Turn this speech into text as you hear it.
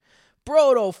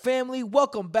Brodo family,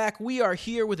 welcome back. We are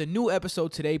here with a new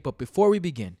episode today, but before we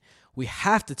begin, we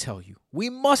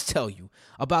must tell you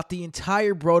about the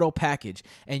entire Brodo package,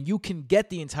 and you can get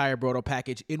the entire Brodo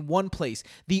package in one place.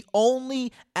 The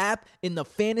only app in the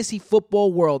fantasy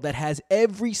football world that has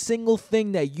every single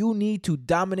thing that you need to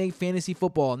dominate fantasy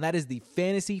football, and that is the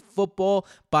Fantasy Football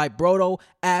by Brodo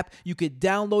app. You could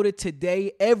download it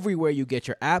today everywhere you get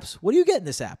your apps. What do you get in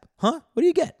this app? What do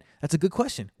you get? That's a good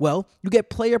question. Well, you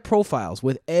get player profiles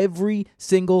with every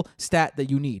single stat that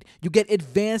you need. You get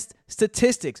advanced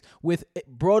statistics with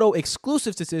Brodo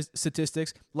exclusive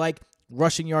statistics like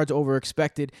rushing yards over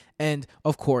expected and,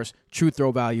 of course, true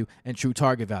throw value and true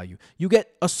target value. You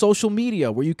get a social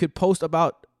media where you could post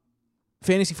about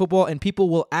fantasy football and people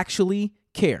will actually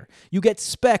care. You get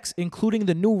specs, including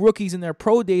the new rookies in their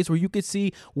pro days where you could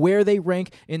see where they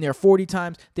rank in their 40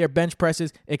 times, their bench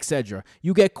presses, etc.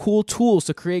 You get cool tools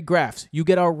to create graphs. You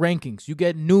get our rankings. You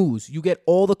get news. You get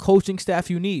all the coaching staff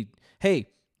you need. Hey,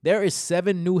 there is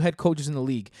 7 new head coaches in the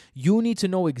league. You need to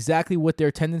know exactly what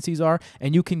their tendencies are,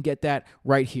 and you can get that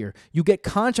right here. You get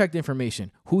contract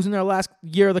information. Who's in their last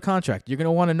year of the contract? You're going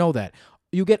to want to know that.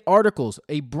 You get articles,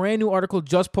 a brand new article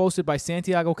just posted by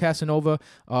Santiago Casanova,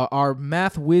 our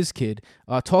math whiz kid,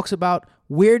 talks about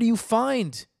where do you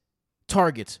find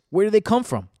targets? Where do they come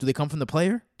from? Do they come from the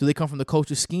player? Do they come from the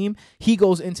coach's scheme? He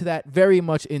goes into that very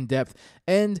much in depth,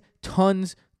 and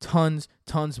tons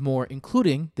more,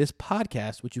 including this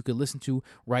podcast, which you can listen to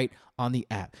right on the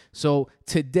app. So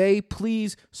today,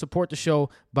 please support the show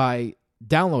by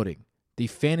downloading the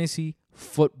Fantasy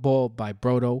Football by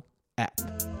Brodo app.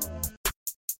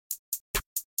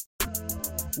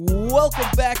 Welcome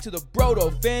back to the Brodo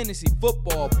Fantasy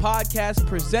Football Podcast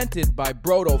presented by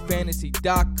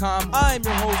BrodoFantasy.com. I'm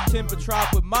your host, Tim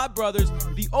Petrop, with my brothers,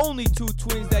 the only two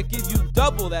twins that give you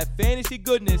double that fantasy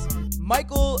goodness,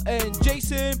 Michael and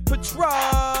Jason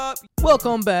Petrop.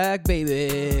 Welcome back,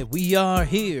 baby. We are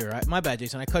here. My bad,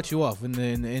 Jason. I cut you off in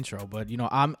the intro, but you know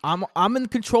I'm in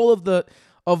control of the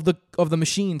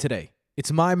machine today. It's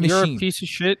my machine. You're a piece of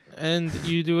shit, and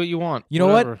you do what you want. You know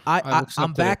what?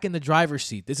 I'm back in the driver's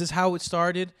seat. This is how it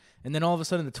started, and then all of a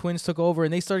sudden the Twins took over,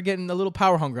 and they started getting a little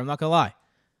power hungry. I'm not gonna lie.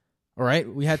 All right,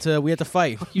 we had to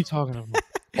fight. What are you talking about?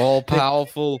 All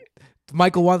powerful.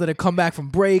 Michael wanted to come back from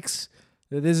breaks.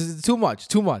 This is too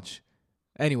much.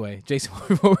 Anyway, Jason,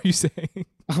 what were you saying?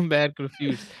 I'm bad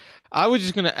confused. I was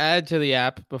just gonna add to the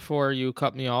app before you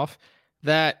cut me off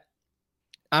that.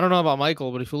 I don't know about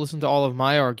Michael, but if you listen to all of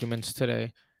my arguments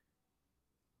today,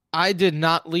 I did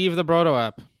not leave the Brodo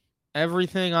app.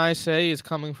 Everything I say is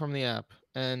coming from the app.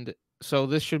 And so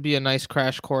this should be a nice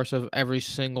crash course of every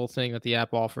single thing that the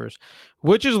app offers,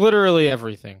 which is literally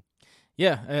everything.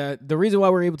 Yeah, the reason why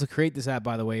we're able to create this app,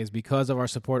 by the way, is because of our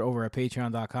support over at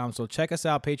Patreon.com. So check us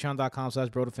out,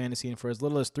 patreon.com/BrodoFantasy. And for as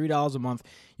little as $3 a month,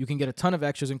 you can get a ton of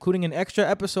extras, including an extra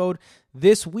episode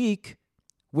this week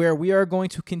where we are going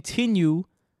to continue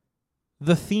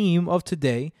the theme of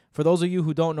today. For those of you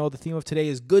who don't know, the theme of today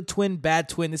is good twin, bad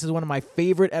twin. This is one of my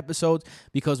favorite episodes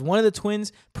because one of the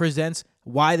twins presents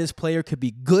why this player could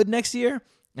be good next year,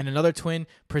 and another twin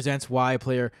presents why a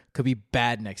player could be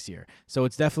bad next year. So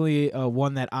it's definitely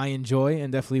one that I enjoy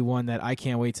and definitely one that I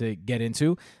can't wait to get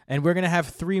into. And we're going to have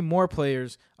 3 more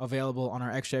players available on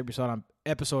our extra episode on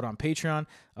Patreon.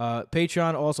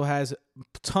 Patreon also has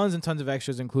tons and tons of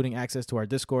extras, including access to our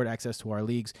Discord, access to our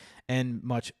leagues, and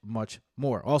much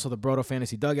more. Also, the Brodo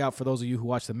Fantasy Dugout, for those of you who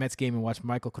watched the Mets game and watched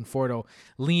Michael Conforto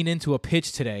lean into a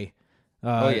pitch today.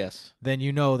 Yes. Then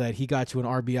you know that he got you an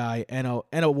RBI and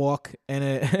a walk and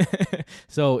a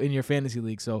so in your fantasy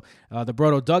league. So the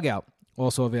Brodo Dugout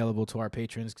also available to our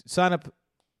patrons. Sign up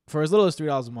for as little as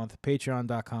 $3 a month.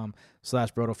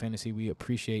 Patreon.com/BrodoFantasy. We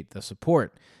appreciate the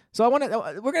support. So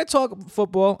we're gonna talk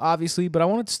football, obviously, but I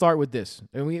wanted to start with this,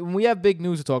 and we have big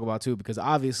news to talk about too, because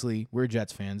obviously we're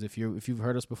Jets fans. If you've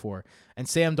heard us before, and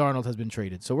Sam Darnold has been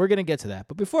traded, so we're gonna get to that.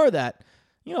 But before that,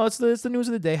 you know, it's the news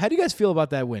of the day. How do you guys feel about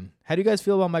that win? How do you guys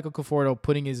feel about Michael Conforto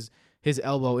putting his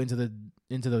elbow into the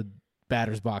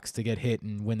batter's box to get hit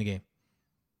and win the game?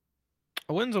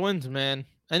 A win's a win, man.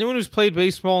 Anyone who's played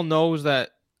baseball knows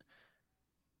that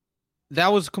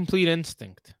was complete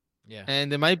instinct. Yeah.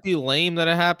 And it might be lame that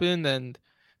it happened,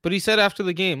 but he said after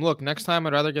the game, look, next time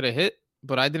I'd rather get a hit,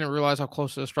 but I didn't realize how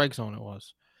close to the strike zone it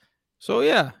was. So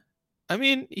yeah, I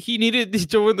mean, he needed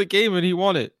to win the game and he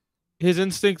won it. His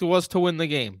instinct was to win the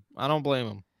game. I don't blame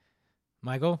him.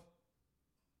 Michael?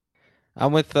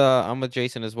 I'm with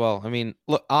Jason as well. I mean,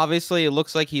 look, obviously it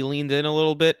looks like he leaned in a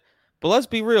little bit, but let's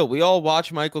be real. We all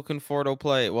watch Michael Conforto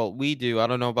play. Well, we do. I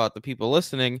don't know about the people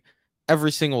listening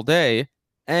every single day.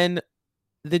 And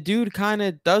the dude kind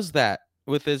of does that.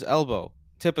 with his elbow.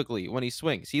 Typically, when he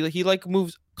swings, he like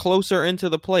moves closer into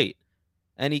the plate,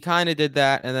 and he kind of did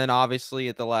that. And then obviously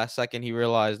at the last second, he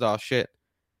realized, oh shit,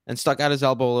 and stuck out his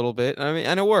elbow a little bit. I mean,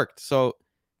 and it worked. So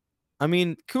I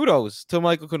mean, kudos to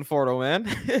Michael Conforto, man.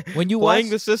 When you playing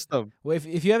watch the system. Well,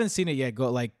 if you haven't seen it yet, go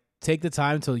like take the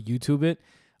time to YouTube it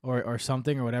or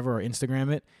something or whatever or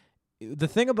Instagram it. The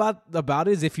thing about it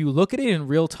is if you look at it in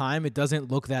real time, it doesn't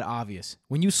look that obvious.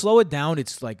 When you slow it down,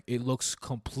 it's like it looks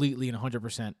completely and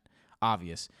 100%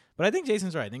 obvious. But I think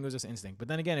Jason's right. I think it was just instinct. But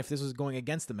then again, if this was going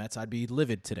against the Mets, I'd be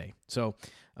livid today. So,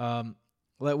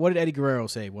 what did Eddie Guerrero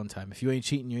say one time? If you ain't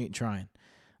cheating, you ain't trying.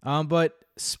 But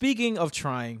speaking of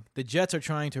trying, the Jets are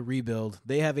trying to rebuild.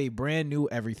 They have a brand new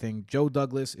everything. Joe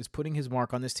Douglas is putting his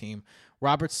mark on this team.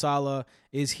 Robert Saleh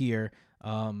is here.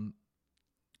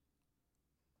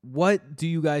 What do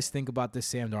you guys think about this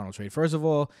Sam Darnold trade? First of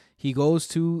all, he goes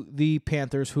to the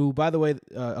Panthers, who, by the way,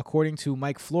 according to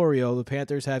Mike Florio, the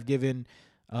Panthers have given,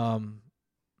 what's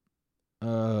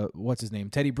his name,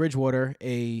 Teddy Bridgewater,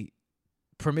 a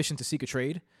permission to seek a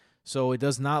trade. So it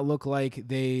does not look like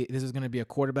this is going to be a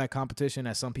quarterback competition,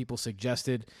 as some people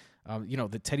suggested.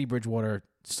 The Teddy Bridgewater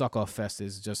suck-off fest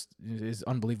is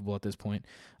unbelievable at this point.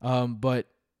 But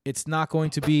it's not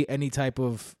going to be any type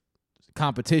of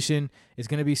competition. It's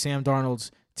going to be Sam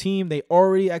Darnold's team. They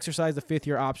already exercised the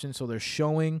fifth-year option, so they're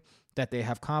showing that they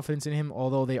have confidence in him,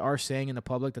 although they are saying in the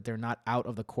public that they're not out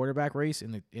of the quarterback race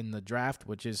in the draft,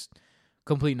 which is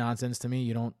complete nonsense to me.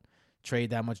 You don't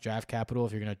trade that much draft capital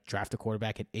if you're going to draft a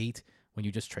quarterback at 8 when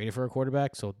you just traded for a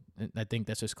quarterback. So I think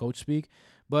that's just coach speak.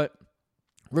 But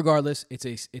regardless, it's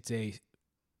a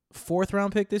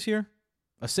 4th-round pick this year,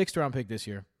 a 6th-round pick this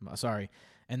year. Sorry.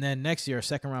 And then next year, a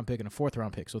 2nd-round pick and a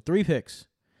 4th-round pick. So 3 picks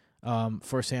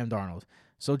for Sam Darnold.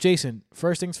 So, Jason,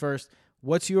 first things first,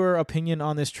 what's your opinion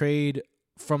on this trade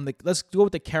let's go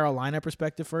with the Carolina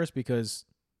perspective first, because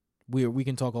we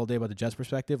can talk all day about the Jets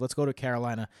perspective. Let's go to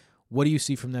Carolina. What do you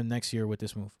see from them next year with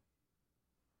this move?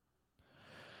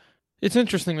 It's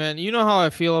interesting, man. You know how I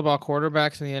feel about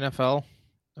quarterbacks in the NFL.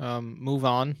 Move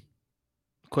on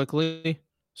quickly.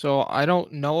 So I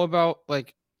don't know about,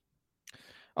 like,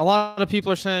 a lot of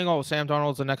people are saying, oh, Sam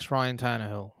Darnold's the next Ryan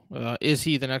Tannehill. Is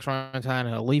he the next Ryan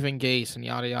Tannehill? Leaving Gase and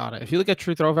yada, yada. If you look at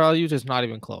true throw values, it's not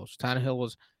even close. Tannehill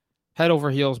was head over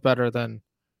heels better than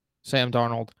Sam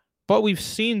Darnold. But we've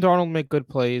seen Darnold make good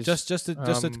plays. Just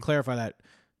to clarify that,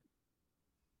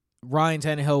 Ryan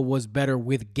Tannehill was better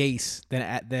with Gase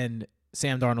than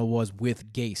Sam Darnold was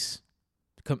with Gase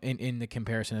in the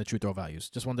comparison of the true throw values.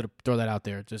 Just wanted to throw that out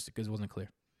there just because it wasn't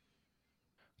clear.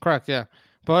 Correct, yeah.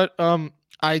 But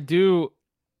I do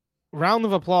round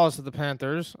of applause to the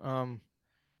Panthers.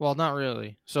 Well, not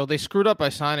really. So they screwed up by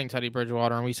signing Teddy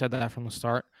Bridgewater, and we said that from the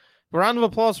start. But round of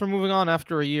applause for moving on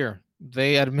after a year.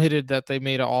 They admitted that they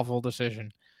made an awful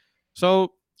decision.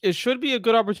 So it should be a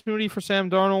good opportunity for Sam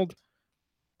Darnold.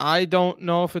 I don't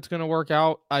know if it's going to work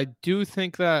out. I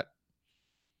think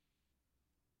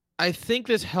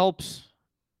this helps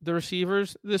the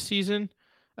receivers this season.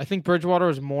 I think Bridgewater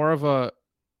is more of a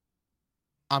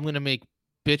I'm going to make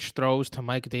bitch throws to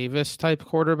Mike Davis type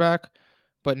quarterback.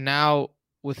 But now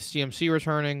with CMC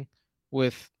returning,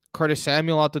 with Curtis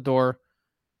Samuel out the door,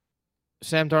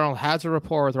 Sam Darnold has a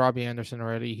rapport with Robbie Anderson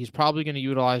already. He's probably going to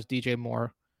utilize DJ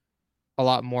Moore a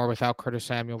lot more without Curtis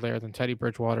Samuel there than Teddy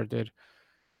Bridgewater did.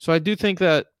 So I do think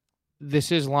that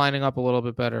this is lining up a little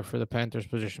bit better for the Panthers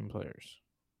position players.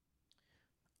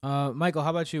 Michael,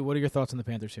 how about you? What are your thoughts on the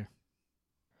Panthers here?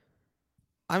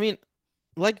 I mean,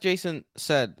 like Jason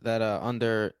said, that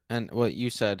under what you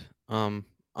said,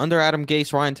 under Adam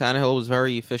Gase, Ryan Tannehill was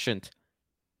very efficient.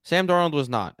 Sam Darnold was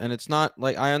not, and it's not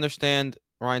like I understand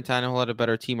Ryan Tannehill had a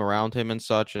better team around him and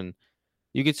such, and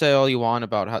you could say all you want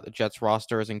about how the Jets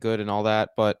roster isn't good and all that,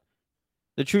 but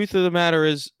the truth of the matter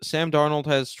is Sam Darnold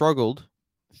has struggled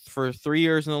for 3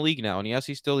 years in the league now, and yes,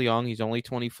 he's still young. He's only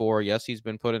 24. Yes, he's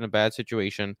been put in a bad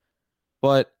situation,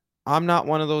 but I'm not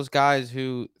one of those guys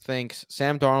who thinks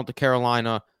Sam Darnold to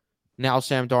Carolina, now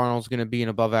Sam Darnold's going to be an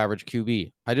above-average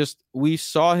QB. We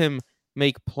saw him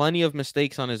make plenty of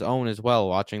mistakes on his own as well,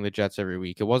 watching the Jets every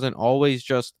week. It wasn't always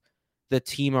just the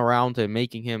team around him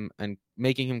making him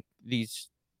make these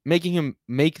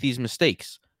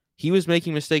mistakes. He was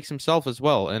making mistakes himself as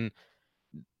well. And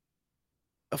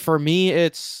for me,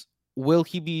 it's, will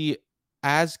he be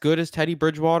as good as Teddy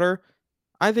Bridgewater?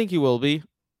 I think he will be.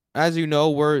 As you know,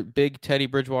 we're big Teddy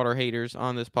Bridgewater haters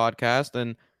on this podcast,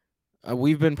 and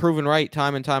we've been proven right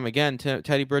time and time again.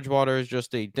 Teddy Bridgewater is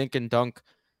just a dink and dunk,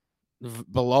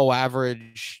 below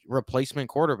average replacement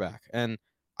quarterback, and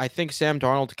I think Sam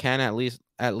Darnold can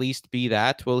at least be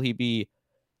that. Will he be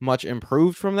much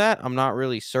improved from that? I'm not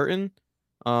really certain,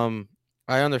 I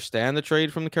understand the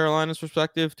trade from the Carolinas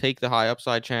perspective. Take the high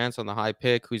upside chance on the high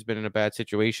pick who's been in a bad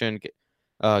situation.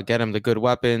 Get him the good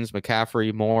weapons,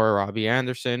 McCaffrey, Moore, Robbie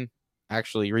Anderson.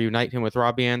 Actually reunite him with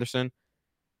Robbie Anderson.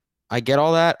 I get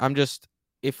all that.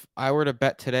 If I were to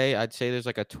bet today, I'd say there's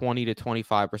like a 20 to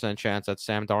 25% chance that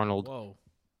Sam Darnold Whoa.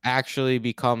 actually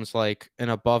becomes like an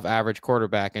above average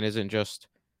quarterback and isn't just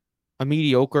a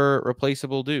mediocre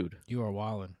replaceable dude. You are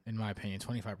wilding, in my opinion.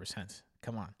 25%.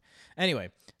 Come on. Anyway,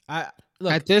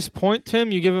 look. At this point,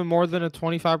 Tim, you give him more than a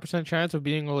 25% chance of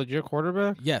being a legit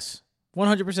quarterback? Yes.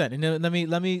 100%. And then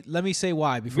let me say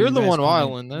why before You're you the guys one call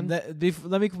me- wilding then.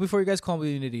 Before you guys call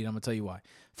me an idiot, I'm gonna tell you why.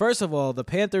 First of all, the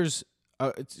Panthers,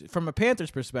 from a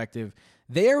Panthers perspective,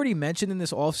 they already mentioned in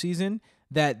this offseason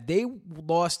that they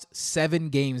lost 7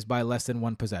 games by less than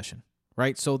 1 possession,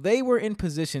 right? So they were in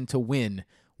position to win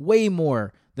way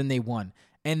more than they won.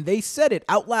 And they said it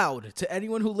out loud to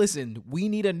anyone who listened. We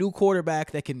need a new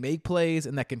quarterback that can make plays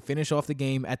and that can finish off the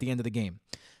game at the end of the game.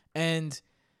 And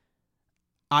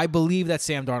I believe that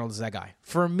Sam Darnold is that guy.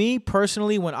 For me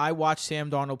personally, when I watched Sam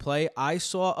Darnold play, I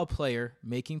saw a player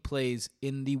making plays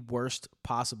in the worst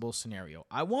possible scenario.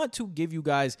 I want to give you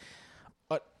guys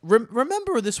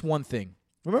remember this one thing.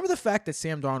 Remember the fact that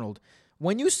Sam Darnold,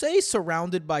 when you say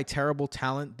surrounded by terrible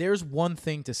talent, there's one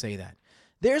thing to say that.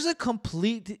 There's a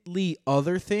completely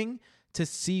other thing to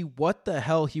see what the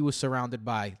hell he was surrounded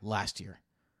by last year.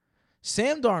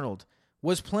 Sam Darnold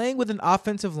was playing with an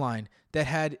offensive line that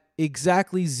had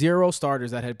exactly 0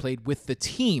 starters that had played with the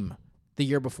team the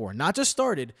year before. Not just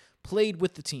started, played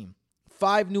with the team.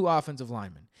 5 new offensive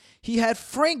linemen. He had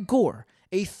Frank Gore,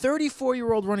 a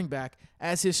 34-year-old running back,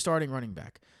 as his starting running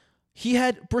back. He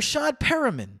had Brashad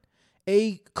Perriman,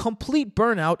 a complete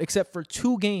burnout except for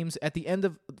 2 games at the end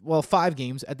of, 5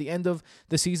 games at the end of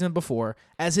the season before,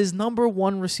 as his number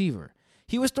 1 receiver.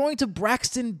 He was throwing to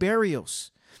Braxton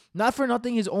Berrios. Not for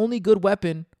nothing, his only good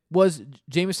weapon was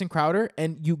Jamison Crowder,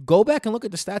 and you go back and look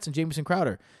at the stats in Jamison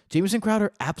Crowder. Jamison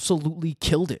Crowder absolutely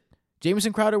killed it.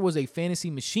 Jamison Crowder was a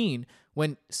fantasy machine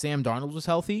when Sam Darnold was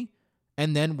healthy,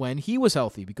 and then when he was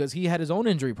healthy, because he had his own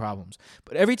injury problems.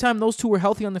 But every time those two were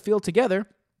healthy on the field together,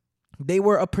 they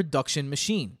were a production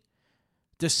machine.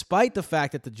 Despite the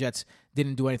fact that the Jets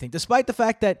didn't do anything, despite the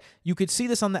fact that you could see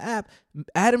this on the app,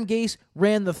 Adam Gase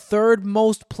ran the third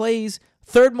most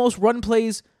run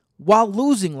plays while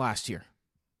losing last year.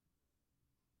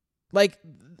 Like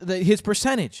his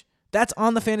percentage, that's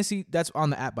on that's on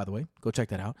the app, by the way. Go check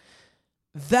that out.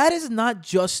 That is not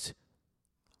just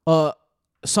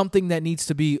something that needs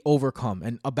to be overcome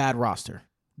and a bad roster.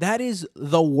 That is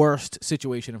the worst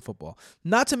situation in football.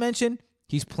 Not to mention,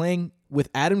 he's playing with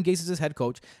Adam Gase as his head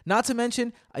coach. Not to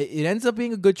mention, it ends up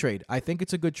being a good trade. I think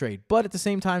it's a good trade. But at the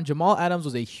same time, Jamal Adams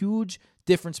was a huge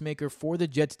difference maker for the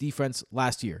Jets defense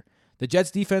last year. The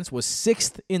Jets defense was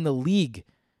 6th in the league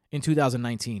in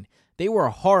 2019. They were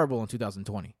horrible in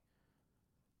 2020.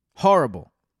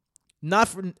 Horrible.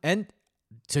 And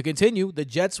to continue, the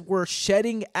Jets were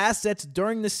shedding assets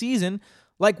during the season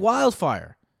like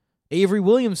wildfire. Avery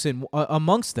Williamson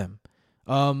amongst them.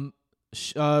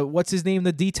 What's his name?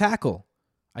 The D tackle.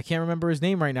 I can't remember his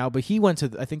name right now, but he went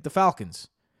to, I think, the Falcons.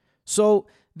 So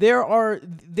they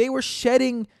were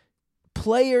shedding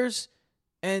players,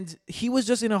 and he was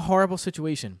just in a horrible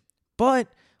situation. But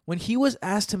when he was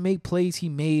asked to make plays, he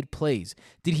made plays.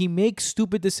 Did he make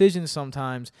stupid decisions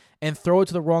sometimes and throw it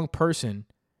to the wrong person?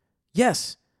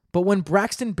 Yes. But when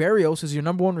Braxton Berrios is your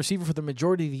number 1 receiver for the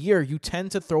majority of the year, you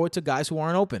tend to throw it to guys who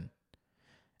aren't open.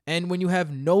 And when you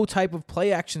have no type of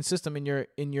play action system in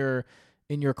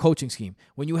your coaching scheme,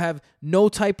 when you have no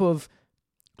type of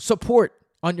support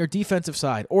on your defensive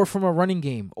side or from a running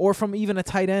game or from even a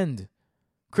tight end,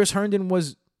 Chris Herndon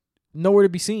was nowhere to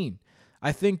be seen.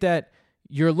 I think that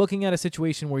you're looking at a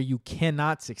situation where you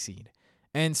cannot succeed.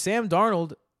 And Sam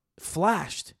Darnold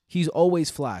flashed. He's always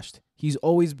flashed. He's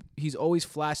always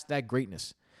flashed that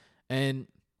greatness. And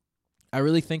I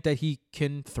really think that he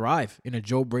can thrive in a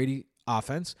Joe Brady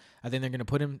offense. I think they're going to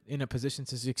put him in a position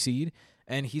to succeed,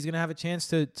 and he's going to have a chance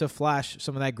to flash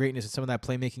some of that greatness and some of that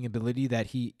playmaking ability that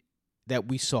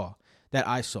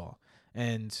I saw.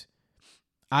 And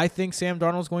I think Sam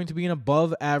Darnold's going to be an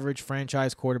above average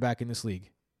franchise quarterback in this league.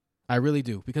 I really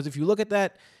do. Because if you look at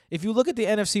the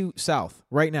NFC South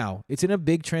right now, it's in a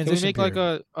big transition Can we make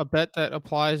period. like a bet that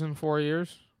applies in 4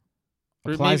 years?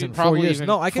 Or Applies maybe in 4 probably years. even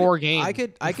No, I could. 4 games. I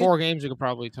could. In 4 games, you could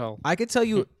probably tell. I could tell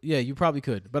you. Yeah, you probably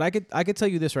could. But I could tell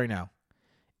you this right now.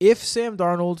 If Sam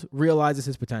Darnold realizes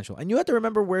his potential, and you have to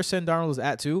remember where Sam Darnold is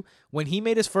at too. When he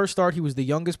made his first start, he was the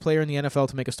youngest player in the NFL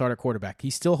to make a start at quarterback. He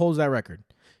still holds that record.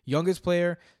 Youngest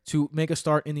player to make a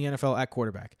start in the NFL at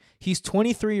quarterback. He's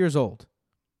 23 years old.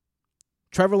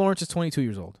 Trevor Lawrence is 22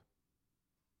 years old.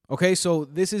 Okay, so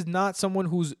this is not someone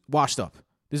who's washed up.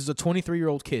 This is a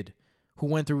 23-year-old kid who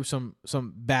went through some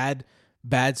bad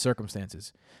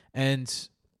circumstances. And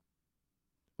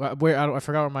I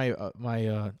forgot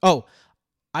where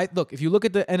if you look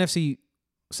at the NFC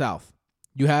South,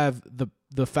 you have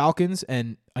the Falcons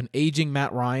and an aging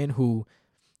Matt Ryan who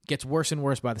gets worse and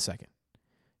worse by the second.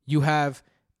 You have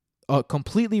I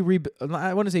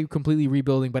want to say completely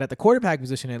rebuilding, but at the quarterback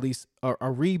position, at least,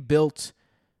 a rebuilt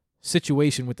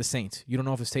situation with the Saints. You don't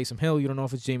know if it's Taysom Hill. You don't know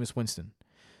if it's Jameis Winston.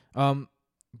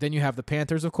 Then you have the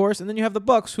Panthers, of course, and then you have the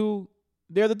Bucs, who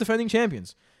they're the defending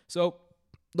champions. So,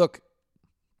 look,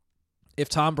 if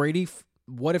Tom Brady,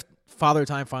 what if Father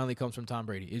Time finally comes from Tom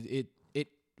Brady? It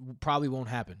probably won't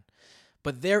happen.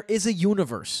 But there is a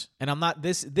universe, and I'm not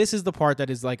this is the part that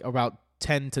is like about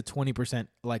 10 to 20%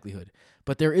 likelihood.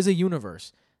 But there is a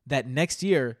universe that next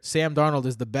year Sam Darnold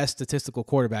is the best statistical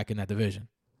quarterback in that division.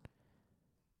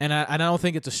 And I don't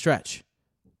think it's a stretch.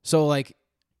 So, like,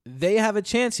 they have a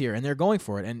chance here, and they're going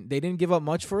for it, and they didn't give up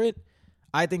much for it.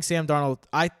 I think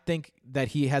that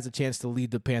he has a chance to lead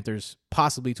the Panthers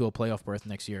possibly to a playoff berth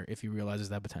next year if he realizes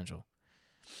that potential.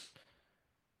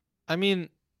 I mean,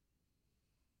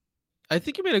 I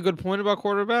think you made a good point about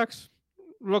quarterbacks.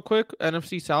 Real quick,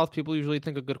 NFC South, people usually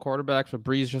think of good quarterbacks, but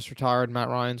Breeze just retired. Matt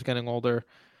Ryan's getting older.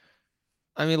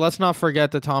 I mean, let's not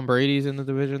forget that Tom Brady's in the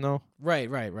division, though. Right.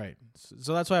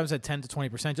 So that's why I said 10 to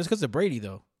 20%, just because of Brady,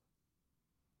 though.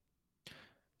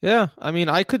 Yeah, I mean,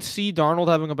 I could see Darnold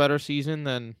having a better season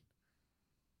than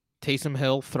Taysom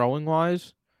Hill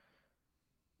throwing-wise.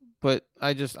 But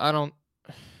I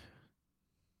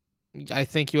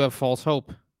think you have false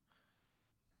hope.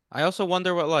 I also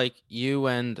wonder what, like, you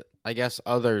and I guess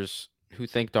others who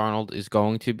think Darnold is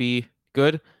going to be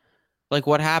good, like,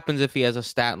 what happens if he has a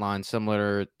stat line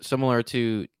similar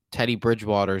to Teddy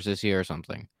Bridgewater's this year or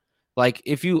something? Like,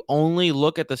 if you only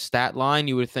look at the stat line,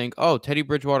 you would think, oh, Teddy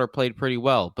Bridgewater played pretty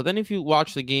well. But then if you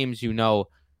watch the games, you know,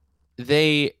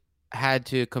 they had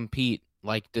to compete,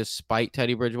 like, despite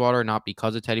Teddy Bridgewater, not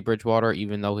because of Teddy Bridgewater,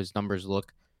 even though his numbers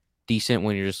look decent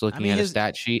when you're just looking at a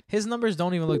stat sheet. His numbers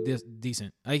don't even look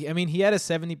decent. I mean, he had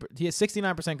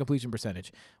 69% completion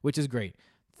percentage, which is great.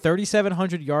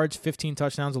 3,700 yards, 15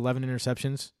 touchdowns, 11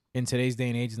 interceptions in today's day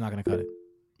and age is not going to cut it.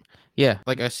 Yeah,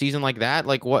 like a season like that,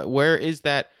 like where is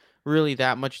that really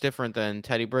that much different than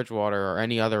Teddy Bridgewater or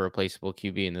any other replaceable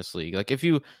QB in this league? Like, if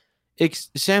you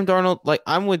Sam Darnold, like,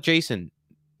 I'm with Jason.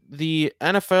 The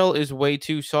NFL is way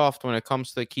too soft when it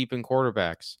comes to keeping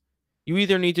quarterbacks. You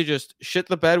either need to just shit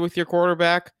the bed with your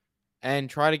quarterback and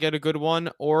try to get a good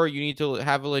one, or you need to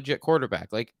have a legit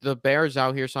quarterback. Like, the Bears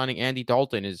out here signing Andy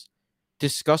Dalton is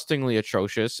disgustingly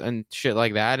atrocious and shit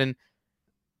like that. And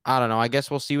I don't know. I guess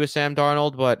we'll see with Sam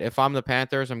Darnold, but if I'm the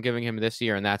Panthers, I'm giving him this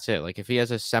year and that's it. Like, if he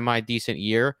has a semi-decent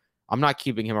year, I'm not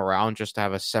keeping him around just to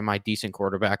have a semi-decent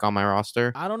quarterback on my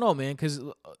roster. I don't know, man, because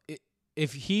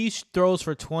if he throws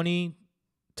for 20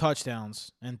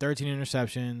 touchdowns and 13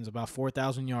 interceptions, about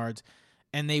 4,000 yards,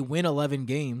 and they win 11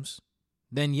 games,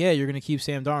 then yeah, you're going to keep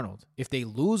Sam Darnold. If they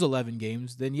lose 11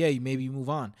 games, then yeah, maybe you move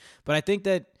on. But I think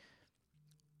that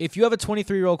if you have a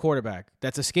 23-year-old quarterback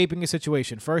that's escaping a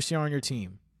situation, first year on your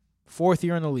team, fourth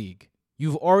year in the league,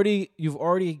 you've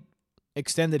already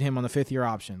extended him on the fifth-year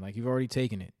option. Like, you've already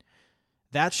taken it.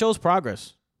 That shows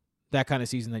progress, that kind of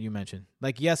season that you mentioned.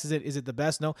 Like, yes, is it the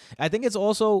best? No. I think it's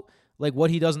also like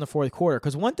what he does in the fourth quarter.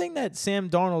 Because one thing that Sam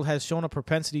Darnold has shown a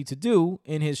propensity to do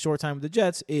in his short time with the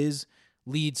Jets is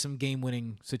lead some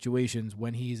game-winning situations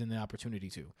when he's in the opportunity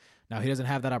to. Now, he doesn't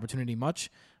have that opportunity much,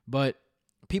 but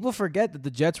people forget that the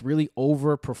Jets really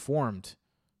overperformed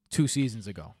 2 seasons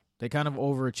ago. They kind of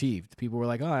overachieved. People were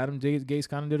like, oh, Adam Gase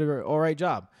kind of did an all right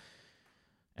job.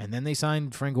 And then they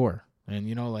signed Frank Gore. And,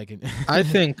 you know, like... I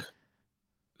think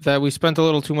that we spent a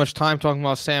little too much time talking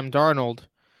about Sam Darnold,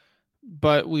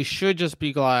 but we should just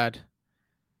be glad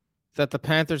that the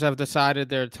Panthers have decided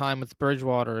their time with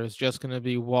Bridgewater is just going to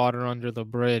be water under the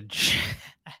bridge.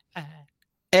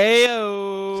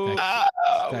 Ayo! This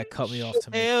guy cut me off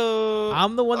to me. Ayo!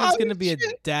 I'm the one that's going to be a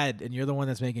dad, and you're the one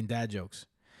that's making dad jokes.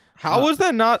 How has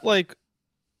that not, like,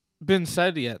 been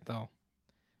said yet, though?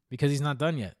 Because he's not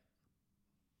done yet.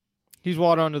 He's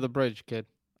water under the bridge, kid.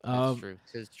 It's true.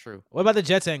 It's true. What about the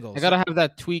Jets angles? I got to have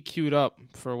that tweet queued up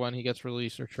for when he gets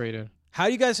released or traded. How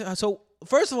do you guys... So,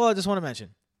 first of all, I just want to mention,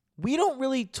 we don't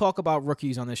really talk about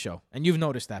rookies on this show, and you've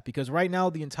noticed that, because right now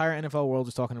the entire NFL world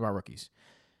is talking about rookies.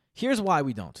 Here's why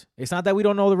we don't. It's not that we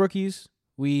don't know the rookies.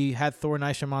 We had Thor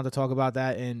Nystrom on to talk about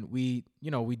that, and we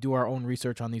do our own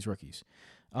research on these rookies.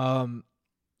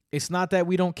 It's not that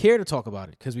we don't care to talk about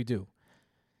it, because we do.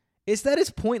 It's that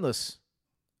it's pointless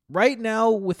right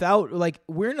now, without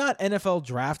we're not NFL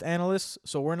draft analysts,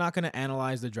 so we're not going to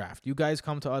analyze the draft. You guys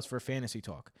come to us for fantasy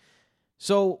talk.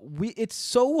 So it's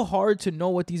so hard to know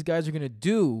what these guys are going to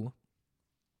do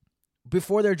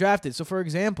before they're drafted. So, for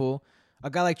example, a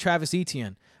guy like Travis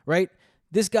Etienne, right?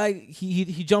 This guy, he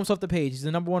jumps off the page. He's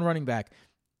the number 1 running back.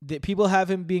 People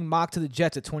have him being mocked to the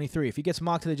Jets at 23. If he gets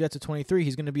mocked to the Jets at 23,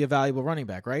 he's going to be a valuable running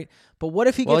back, right? But what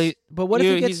if he gets?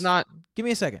 He's not. Give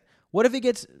me a second. What if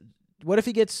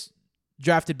he gets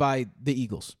drafted by the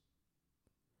Eagles?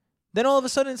 Then all of a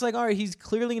sudden it's like, all right, he's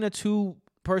clearly in a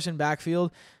 2-person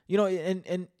backfield,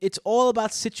 and it's all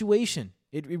about situation.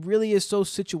 It really is so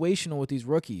situational with these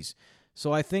rookies.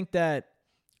 So I think that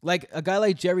like a guy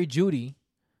like Jerry Jeudy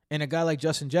and a guy like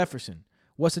Justin Jefferson,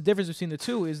 what's the difference between the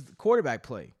two is the quarterback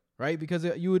play, right? Because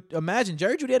you would imagine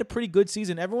Jerry Jeudy had a pretty good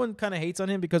season. Everyone kind of hates on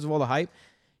him because of all the hype.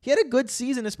 He had a good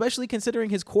season, especially considering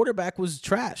his quarterback was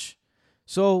trash.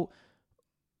 So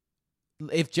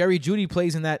if Jerry Jeudy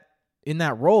plays in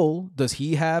that role, does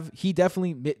he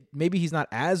definitely, maybe he's not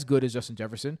as good as Justin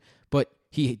Jefferson, but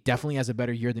he definitely has a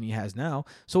better year than he has now.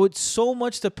 So it's so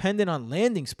much dependent on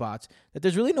landing spots that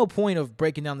there's really no point of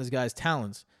breaking down this guy's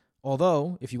talents.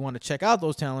 Although, if you want to check out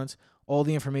those talents, all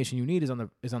the information you need is on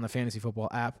the Fantasy Football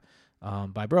app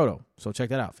by Brodo. So check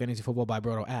that out. Fantasy Football by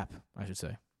Brodo app, I should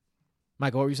say.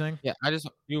 Michael, what were you saying? Yeah,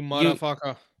 You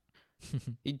motherfucker.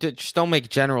 You just don't make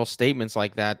general statements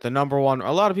like that. The number 1,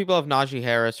 a lot of people have Najee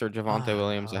Harris or Javonte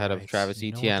Williams ahead of Travis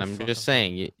Etienne. I'm just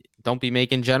saying, don't be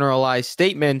making generalized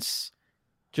statements.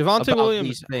 Javonte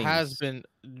Williams has been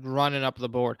running up the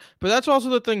board. But that's also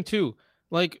the thing, too.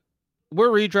 Like, we're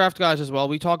redraft guys as well.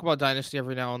 We talk about Dynasty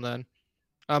every now and then.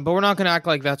 But we're not going to act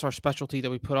like that's our specialty that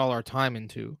we put all our time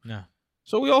into. No.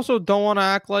 So we also don't want to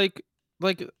act like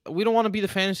we don't want to be the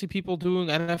fantasy people doing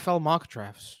NFL mock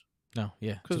drafts. No,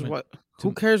 yeah. Because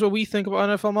who cares what we think about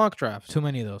NFL mock drafts? Too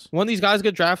many of those. When these guys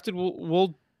get drafted,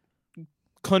 we'll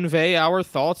convey our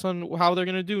thoughts on how they're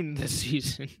going to do this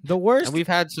season. The worst. And we've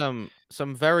had some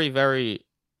very, very,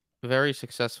 very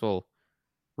successful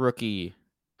rookie,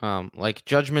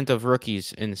 judgment of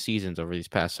rookies in seasons over these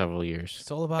past several years.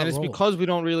 It's all about and it's because we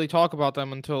don't really talk about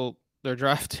them until they're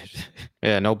drafted.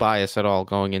 Yeah, no bias at all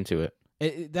going into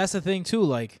it. That's the thing too.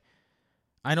 Like,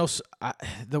 I know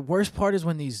the worst part is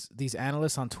when these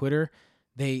analysts on Twitter,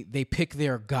 they pick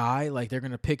their guy, like they're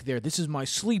gonna pick this is my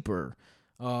sleeper,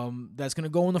 that's gonna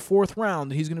go in the 4th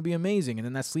round. He's gonna be amazing, and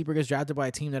then that sleeper gets drafted by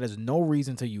a team that has no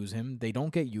reason to use him. They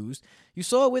don't get used. You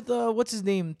saw it with what's his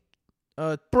name,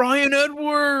 Brian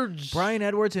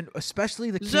Edwards, and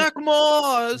especially the Zach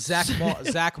Moss.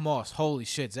 Zach Moss. Holy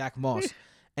shit, Zach Moss,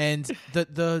 and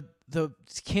the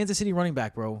Kansas City running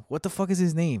back, bro. What the fuck is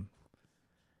his name?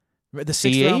 The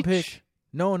 6th round pick.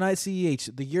 No, not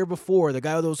CEH. The year before, the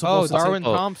guy that was supposed Darwin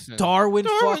Thompson. Darwin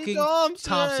fucking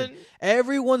Thompson.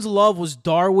 Everyone's love was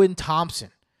Darwin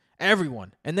Thompson.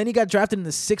 Everyone. And then he got drafted in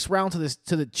the 6th round to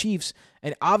the Chiefs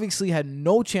and obviously had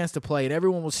no chance to play, and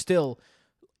everyone was still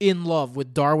in love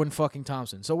with Darwin fucking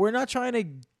Thompson. So we're not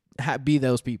trying to be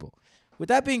those people. With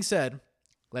that being said,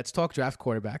 let's talk draft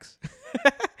quarterbacks.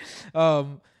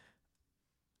 How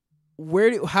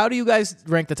do you guys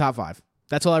rank the top 5?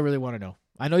 That's all I really want to know.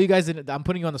 I know you guys didn't. I'm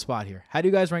putting you on the spot here. How do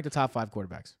you guys rank the top 5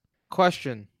 quarterbacks?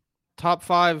 Question: top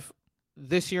 5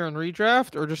 this year in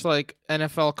redraft, or just like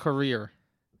NFL career?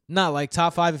 Not like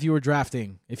top 5 if you were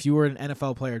drafting. If you were an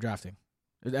NFL player drafting,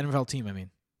 NFL team. I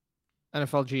mean,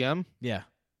 NFL GM. Yeah,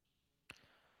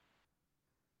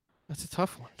 that's a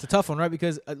tough one. It's a tough one, right?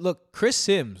 Because look, Chris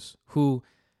Sims, who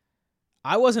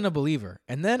I wasn't a believer,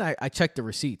 and then I checked the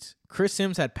receipts. Chris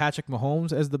Sims had Patrick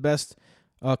Mahomes as the best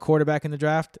quarterback in the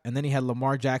draft, and then he had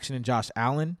Lamar Jackson and Josh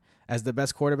Allen as the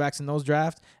best quarterbacks in those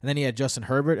drafts, and then he had Justin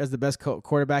Herbert as the best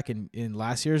quarterback in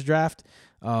last year's draft,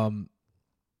 and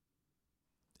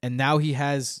now he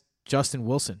has Zach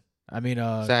Wilson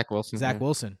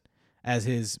as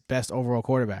his best overall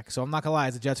quarterback. So I'm not gonna lie,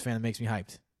 as a Jets fan, it makes me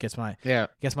hyped. Gets my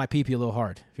pee-pee a little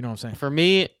hard, if you know what I'm saying. For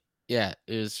me, yeah,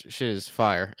 shit is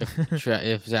fire.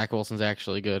 If Zach Wilson's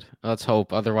actually good, let's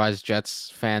hope. Otherwise,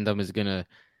 Jets fandom is gonna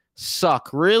suck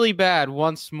really bad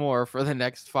once more for the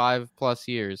next 5+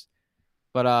 years.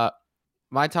 But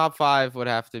my top 5 would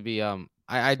have to be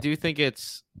I do think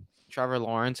it's Trevor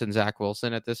Lawrence and Zach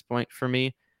Wilson at this point for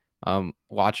me.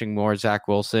 Watching more Zach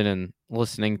Wilson and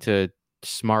listening to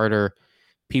smarter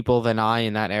people than I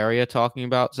in that area talking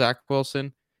about Zach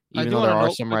Wilson, even though there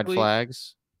are some red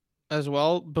flags as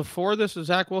well. Before this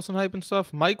Zach Wilson hype and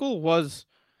stuff, Michael was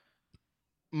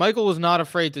not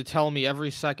afraid to tell me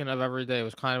every second of every day. It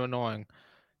was kind of annoying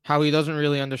how he doesn't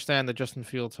really understand the Justin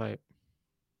Fields hype.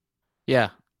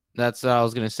 Yeah, that's what I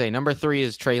was going to say. Number 3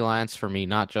 is Trey Lance for me,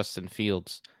 not Justin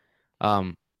Fields.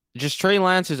 Just Trey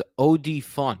Lance is OD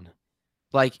fun.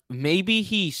 Like maybe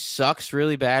he sucks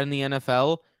really bad in the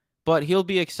NFL, but he'll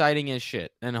be exciting as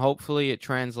shit, and hopefully it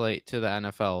translate to the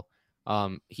NFL.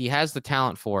 He has the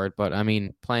talent for it, but I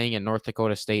mean, playing at North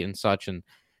Dakota State and such, and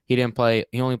he didn't play.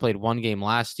 He only played one game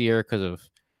last year because of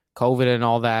COVID and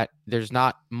all that. There's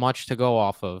not much to go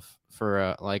off of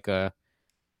for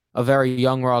a very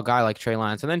young raw guy like Trey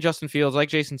Lance. And then Justin Fields, like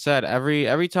Jason said,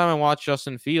 every time I watch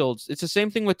Justin Fields, it's the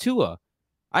same thing with Tua.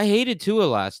 I hated Tua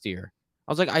last year.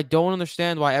 I was like, I don't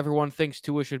understand why everyone thinks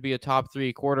Tua should be a top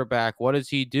 3 quarterback. What does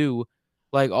he do?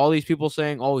 Like all these people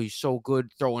saying, oh, he's so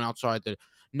good throwing outside the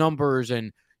numbers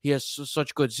and he has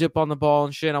such good zip on the ball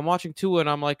and shit. I'm watching Tua and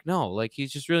I'm like, no, like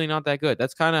he's just really not that good.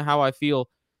 That's kind of how I feel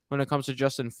when it comes to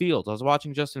Justin Fields. I was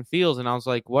watching Justin Fields and I was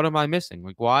like, what am I missing?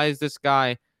 Like, why is this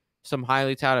guy some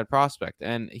highly touted prospect?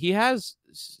 And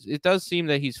it does seem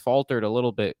that he's faltered a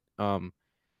little bit in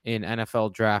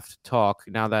NFL draft talk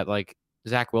now that like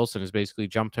Zach Wilson has basically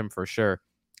jumped him for sure.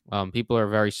 People are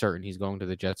very certain he's going to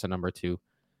the Jets at number 2.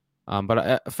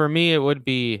 But for me, it would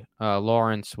be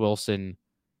Lawrence, Wilson,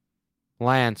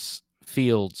 Lance,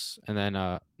 Fields, and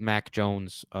then Mac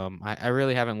Jones. I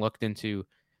really haven't looked into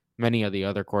many of the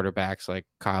other quarterbacks like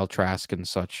Kyle Trask and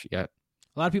such yet.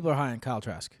 A lot of people are high on Kyle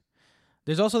Trask.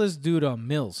 There's also this dude,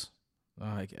 Mills.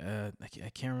 I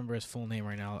can't remember his full name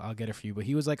right now. I'll get it for you. But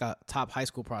he was like a top high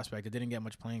school prospect that didn't get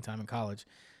much playing time in college,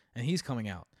 and he's coming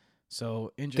out.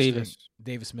 So interesting.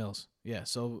 Davis Mills. Yeah.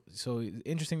 So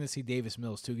interesting to see Davis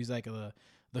Mills too. He's like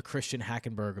the Christian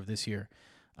Hackenberg of this year.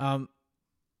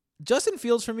 Justin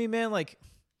Fields for me, man, like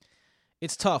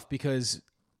it's tough because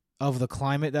of the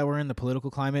climate that we're in, the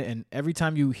political climate, and every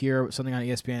time you hear something on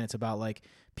ESPN, it's about like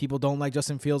people don't like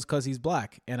Justin Fields because he's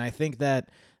black, and I think that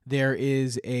there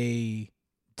is a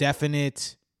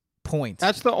definite point.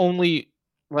 That's the only,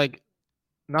 like,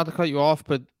 not to cut you off,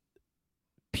 but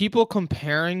people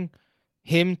comparing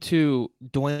him to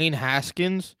Dwayne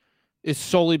Haskins is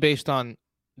solely based on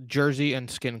jersey and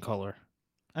skin color.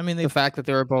 I mean, the fact that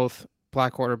they were both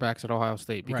black quarterbacks at Ohio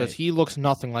State, because he looks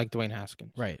nothing like Dwayne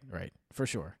Haskins. Right, for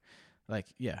sure. Like,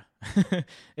 yeah,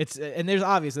 and there's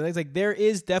obviously it's like there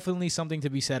is definitely something to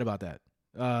be said about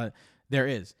that. There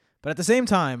is, but at the same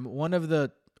time, one of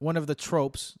the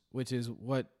tropes, which is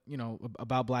what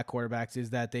about black quarterbacks,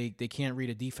 is that they can't read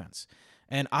a defense,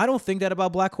 and I don't think that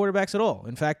about black quarterbacks at all.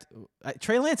 In fact,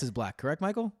 Trey Lance is black, correct,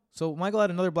 Michael? So Michael had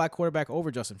another black quarterback over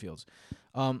Justin Fields,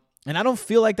 and I don't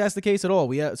feel like that's the case at all.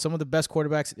 We have some of the best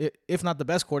quarterbacks, if not the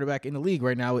best quarterback in the league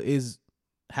right now, is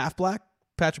half black.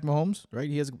 Patrick Mahomes, right?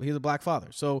 He has a black father.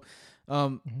 So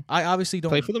I obviously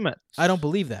don't play for the Mets. I don't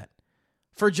believe that.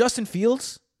 For Justin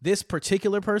Fields, this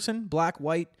particular person, black,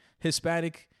 white,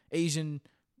 Hispanic, Asian,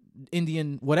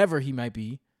 Indian, whatever he might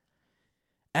be,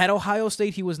 at Ohio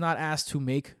State, he was not asked to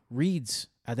make reads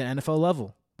at the NFL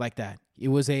level like that. It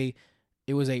was a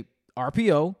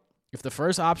RPO. If the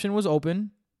first option was open,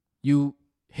 you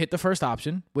hit the first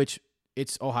option, which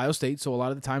it's Ohio State, so a lot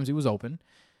of the times he was open.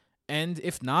 And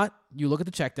if not, you look at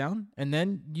the check down and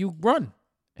then you run.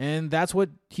 And that's what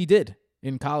he did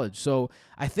in college. So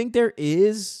I think there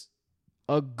is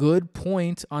a good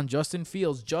point on Justin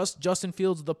Fields, just Justin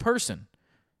Fields, the person,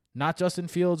 not Justin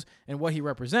Fields and what he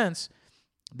represents.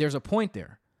 There's a point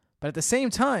there. But at the same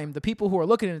time, the people who are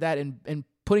looking at that and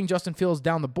putting Justin Fields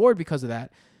down the board because of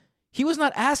that, he was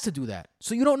not asked to do that.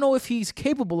 So you don't know if he's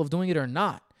capable of doing it or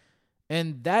not.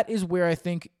 And that is where I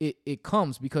think it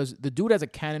comes, because the dude has a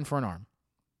cannon for an arm.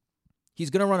 He's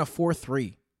going to run a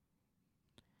 4.3.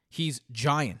 He's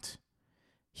giant.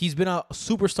 He's been a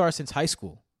superstar since high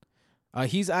school.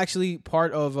 He's actually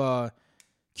part of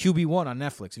QB1 on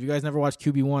Netflix. If you guys never watched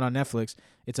QB1 on Netflix,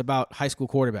 it's about high school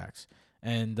quarterbacks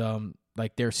and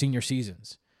like their senior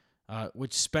seasons,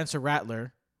 which Spencer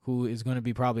Rattler, who is going to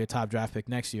be probably a top draft pick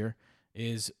next year,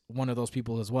 is one of those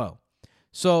people as well.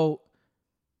 So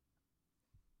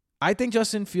I think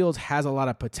Justin Fields has a lot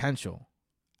of potential.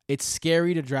 It's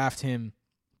scary to draft him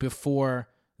before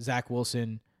Zach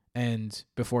Wilson and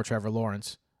before Trevor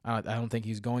Lawrence. I don't think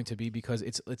he's going to be, because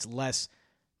it's less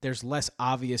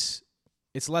obvious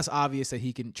that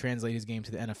he can translate his game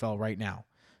to the NFL right now.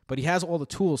 But he has all the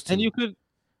tools to. And you could.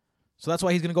 So that's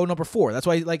why he's going to go number 4. That's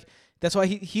why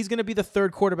he's going to be the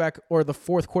third quarterback or the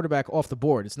fourth quarterback off the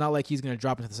board. It's not like he's going to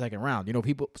drop into the second round.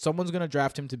 Someone's going to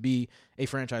draft him to be a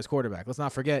franchise quarterback. Let's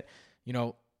not forget,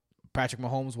 Patrick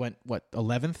Mahomes went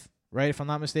 11th, right? If I'm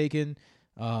not mistaken.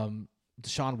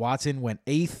 Deshaun Watson went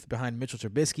 8th behind Mitchell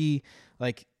Trubisky.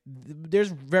 Like, there's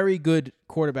very good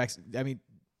quarterbacks. I mean,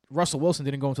 Russell Wilson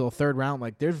didn't go until the 3rd round.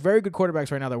 Like, there's very good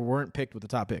quarterbacks right now that weren't picked with the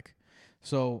top pick.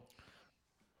 So,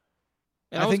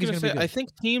 and I think he's going to be good. I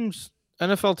think teams,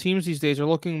 NFL teams these days are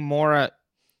looking more at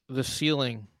the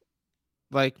ceiling.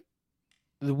 Like,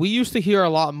 we used to hear a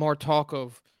lot more talk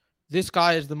of this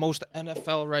guy is the most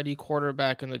NFL ready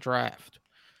quarterback in the draft.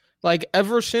 Like,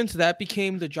 ever since that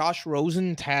became the Josh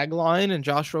Rosen tagline and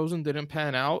Josh Rosen didn't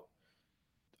pan out,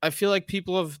 I feel like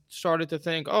people have started to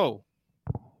think, oh,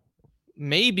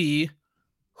 maybe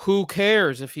who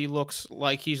cares if he looks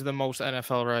like he's the most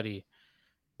NFL ready?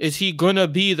 Is he going to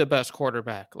be the best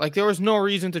quarterback? Like, there was no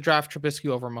reason to draft Trubisky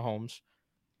over Mahomes.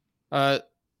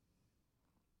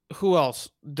 Who else?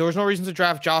 There was no reason to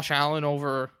draft Josh Rosen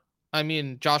over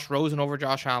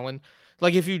Josh Allen.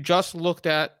 Like, if you just looked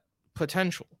at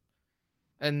potential.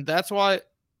 And that's why,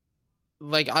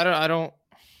 like, I don't.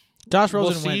 Josh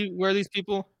Rosen we'll see where these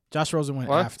people. Josh Rosen went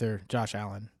What? after Josh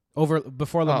Allen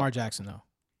before Lamar Jackson, though.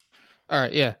 All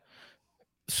right, yeah.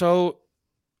 So,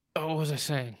 what was I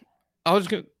saying?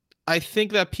 I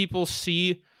think that people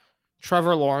see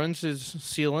Trevor Lawrence's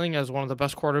ceiling as one of the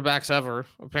best quarterbacks ever,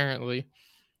 apparently.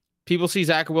 People see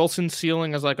Zach Wilson's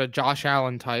ceiling as like a Josh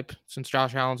Allen type, since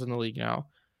Josh Allen's in the league now.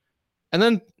 And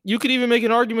then you could even make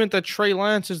an argument that Trey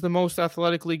Lance is the most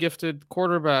athletically gifted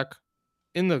quarterback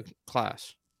in the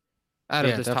class out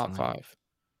of this definitely. top 5.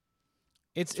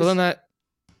 It's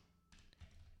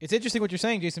interesting what you're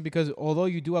saying, Jason, because although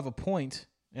you do have a point,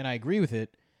 and I agree with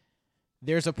it,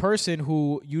 there's a person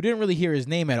who you didn't really hear his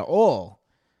name at all.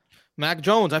 Mac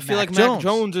Jones. I feel Mac like Jones. Mac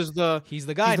Jones is He's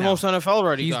the guy he's the now. most NFL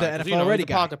ready He's guy. the 'Cause, NFL ready he's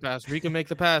the guy. pocket passer. He can make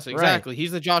the pass. Exactly.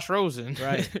 He's the Josh Rosen.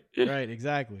 Right,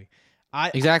 exactly.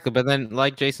 Exactly, but then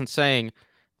like Jason's saying,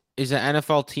 is an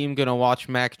NFL team going to watch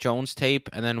Mac Jones tape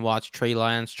and then watch Trey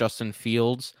Lance, Justin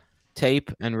Fields tape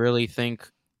and really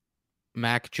think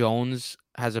Mac Jones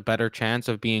has a better chance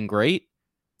of being great?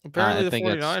 Apparently I the think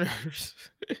 49ers.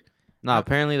 No,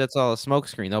 apparently that's all a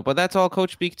smokescreen though. But that's all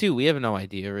coach speak too. We have no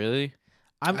idea really.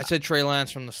 I said Trey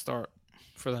Lance from the start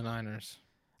for the Niners.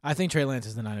 I think Trey Lance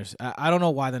is the Niners. I don't know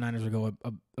why the Niners would go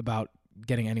about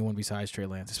getting anyone besides Trey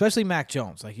Lance, especially Mac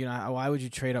Jones. Like, why would you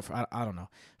trade up for? I don't know.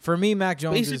 For me, Mac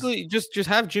Jones Basically, just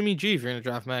have Jimmy G if you're going to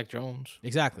draft Mac Jones.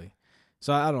 Exactly.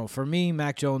 So I don't know. For me,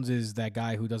 Mac Jones is that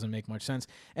guy who doesn't make much sense.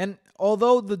 And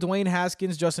although the Dwayne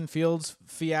Haskins, Justin Fields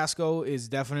fiasco is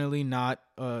definitely not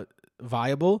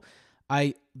viable,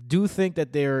 I do think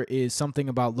that there is something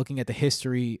about looking at the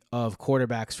history of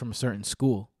quarterbacks from a certain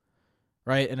school,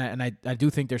 right? And I do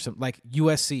think there's some, like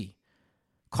USC,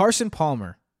 Carson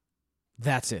Palmer,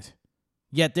 that's it.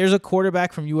 Yet there's a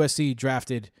quarterback from USC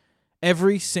drafted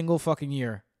every single fucking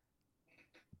year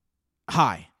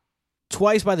high,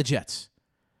 twice by the Jets.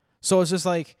 So it's just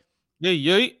like,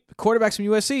 quarterbacks from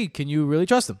USC, can you really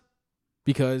trust them?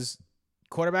 Because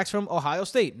quarterbacks from Ohio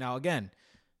State, now again,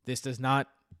 this is not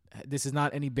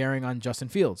any bearing on Justin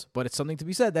Fields, but it's something to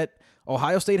be said that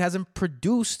Ohio State hasn't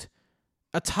produced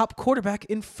a top quarterback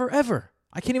in forever.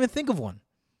 I can't even think of one.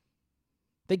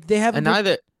 They haven't.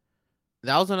 And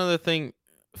that was another thing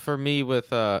for me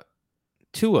with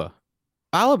Tua.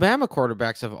 Alabama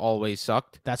quarterbacks have always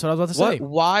sucked. That's what I was about to say.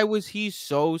 Why was he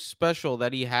so special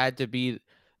that he had to be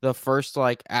the first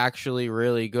like actually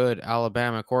really good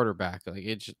Alabama quarterback? Like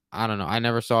I don't know. I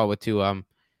never saw it with Tua.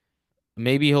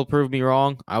 Maybe he'll prove me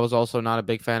wrong. I was also not a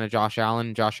big fan of Josh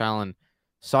Allen. Josh Allen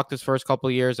sucked his first couple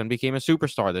of years and became a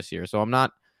superstar this year. So I'm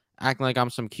not acting like I'm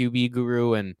some QB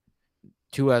guru and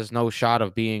Tua has no shot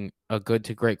of being a good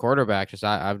to great quarterback. Just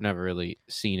I've never really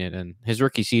seen it, and his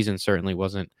rookie season certainly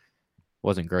wasn't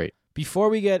great. Before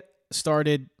we get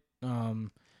started,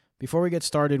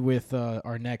 with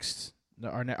our next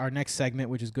segment,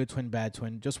 which is Good Twin, Bad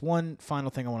Twin, just one final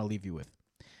thing I want to leave you with.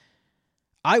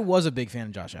 I was a big fan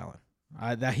of Josh Allen.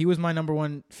 That he was my number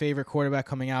one favorite quarterback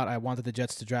coming out. I wanted the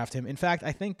Jets to draft him. In fact,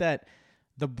 I think that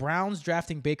the Browns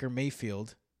drafting Baker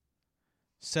Mayfield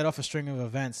set off a string of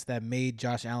events that made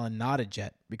Josh Allen not a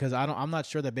Jet, because I'm not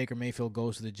sure that Baker Mayfield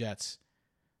goes to the Jets.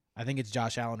 I think it's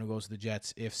Josh Allen who goes to the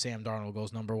Jets if Sam Darnold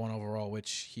goes number 1 overall,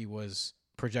 which he was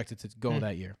projected to go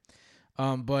that year.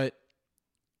 But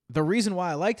the reason why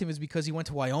I liked him is because he went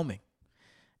to Wyoming.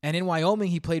 And in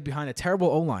Wyoming, he played behind a terrible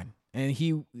O-line. And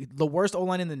the worst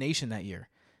O-line in the nation that year.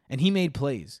 And he made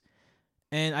plays.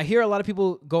 And I hear a lot of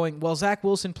people going, well, Zach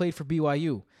Wilson played for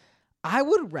BYU. I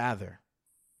would rather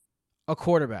a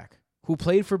quarterback who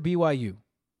played for BYU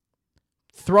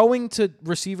throwing to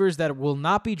receivers that will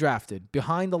not be drafted,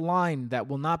 behind the line that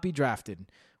will not be drafted,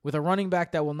 with a running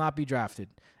back that will not be drafted,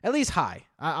 at least high.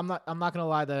 I'm not gonna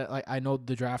lie that like I know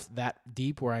the draft that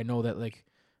deep, where I know that like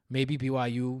maybe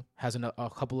BYU has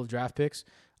a couple of draft picks,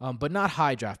 but not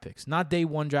high draft picks, not day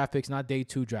 1 draft picks, not day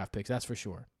 2 draft picks. That's for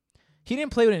sure. He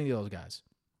didn't play with any of those guys.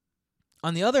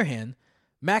 On the other hand,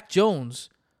 Mac Jones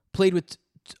played with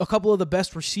a couple of the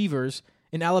best receivers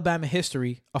in Alabama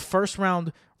history, a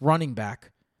first-round running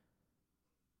back,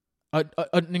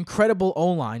 an incredible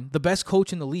O-line, the best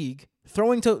coach in the league,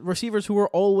 throwing to receivers who were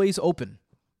always open,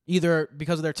 either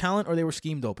because of their talent or they were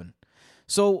schemed open.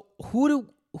 So who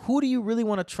do you really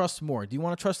want to trust more? Do you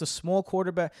want to trust the small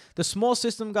quarterback, the small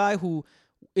system guy who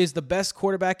is the best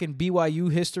quarterback in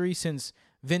BYU history since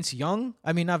Vince Young?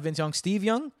 I mean, not Vince Young, Steve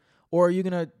Young? Or are you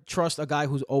going to trust a guy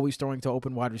who's always throwing to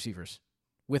open wide receivers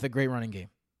with a great running game?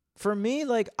 For me,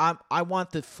 like, I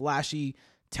want the flashy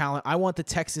talent. I want the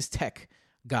Texas Tech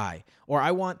guy. Or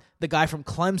I want the guy from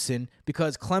Clemson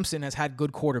because Clemson has had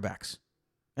good quarterbacks.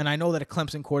 And I know that a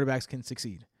Clemson quarterbacks can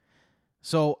succeed.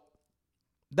 So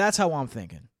that's how I'm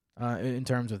thinking in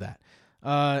terms of that.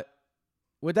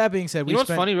 With that being said, you know what's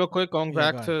funny, real quick, going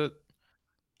back to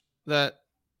that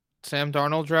Sam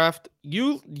Darnold draft,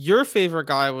 your favorite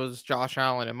guy was Josh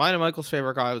Allen, and mine and Michael's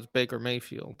favorite guy was Baker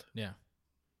Mayfield. Yeah.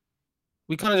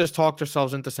 We kind of just talked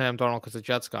ourselves into Sam Darnold because the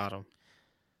Jets got him.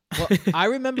 Well, I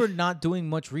remember not doing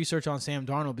much research on Sam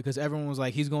Darnold because everyone was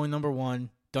like, he's going number 1,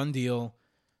 done deal.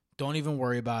 Don't even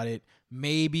worry about it.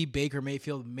 Maybe Baker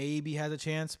Mayfield maybe has a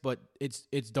chance, but it's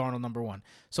Darnold number 1.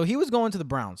 So he was going to the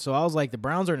Browns. So I was like, the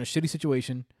Browns are in a shitty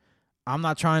situation. I'm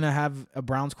not trying to have a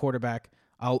Browns quarterback.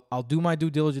 I'll do my due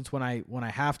diligence when I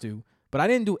have to. But I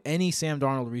didn't do any Sam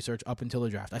Darnold research up until the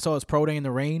draft. I saw his pro day in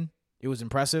the rain. It was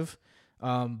impressive.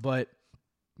 But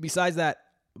besides that,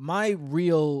 my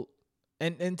real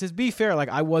and to be fair, like,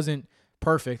 I wasn't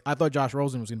perfect. I thought Josh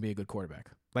Rosen was going to be a good quarterback.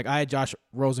 Like, I had Josh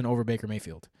Rosen over Baker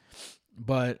Mayfield.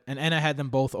 But and I had them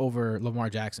both over Lamar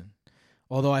Jackson.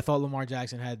 Although I thought Lamar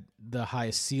Jackson had the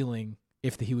highest ceiling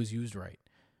if he was used right.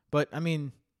 But I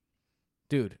mean,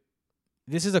 dude,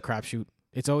 this is a crapshoot.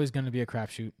 It's always going to be a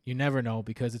crapshoot. You never know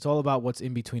because it's all about what's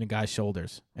in between a guy's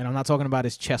shoulders. And I'm not talking about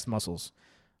his chest muscles.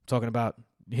 I'm talking about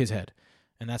his head.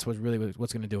 And that's what's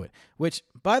going to do it. Which,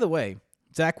 by the way,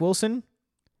 Zach Wilson,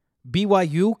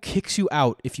 BYU kicks you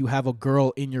out if you have a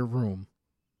girl in your room.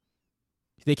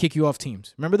 They kick you off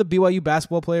teams. Remember the BYU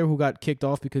basketball player who got kicked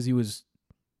off because he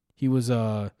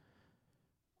had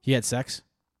sex?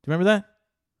 Do you remember that?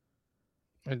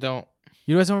 I don't.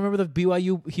 You guys don't remember the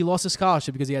BYU? He lost his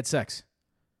scholarship because he had sex.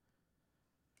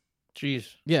 Jeez.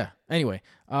 Yeah. Anyway,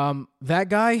 that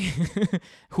guy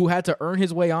who had to earn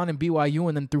his way on in BYU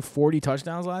and then threw 40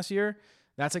 touchdowns last year.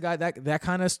 That's a guy that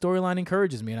kind of storyline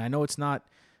encourages me, and I know it's not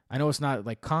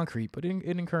like concrete, but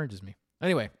it encourages me.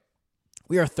 Anyway.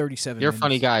 We are 37 You're minutes. a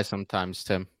funny guy sometimes,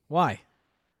 Tim. Why?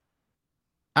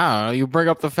 I don't know. You bring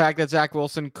up the fact that Zach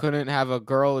Wilson couldn't have a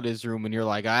girl in his room, and you're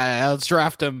like, let's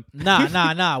draft him.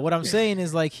 Nah. What I'm saying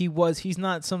is, like, he's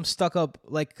not some stuck up,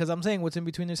 like, because I'm saying what's in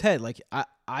between his head. Like,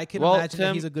 I can imagine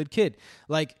that he's a good kid.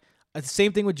 Like, the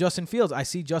same thing with Justin Fields. I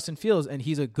see Justin Fields, and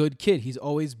he's a good kid. He's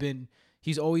always been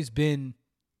he's always been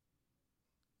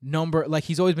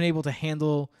able to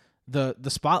handle the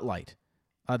spotlight.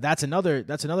 That's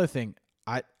another thing.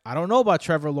 I don't know about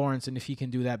Trevor Lawrence and if he can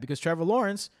do that because Trevor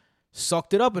Lawrence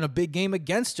sucked it up in a big game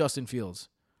against Justin Fields.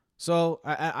 So,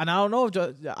 I don't know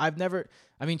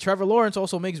if Trevor Lawrence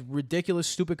also makes ridiculous,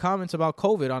 stupid comments about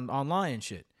COVID online and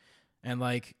shit. And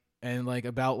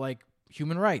about like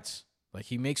human rights. Like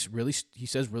he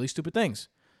says really stupid things.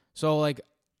 So like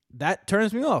that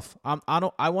turns me off. I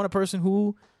want a person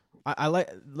who I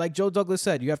like Joe Douglas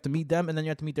said, you have to meet them and then you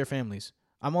have to meet their families.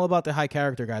 I'm all about the high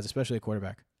character guys, especially a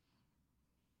quarterback.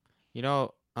 You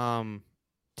know, Tim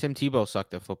Tebow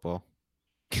sucked at football.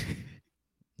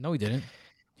 No, he didn't.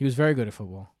 He was very good at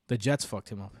football. The Jets fucked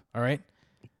him up. All right?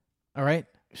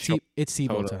 Sure. It's Tebow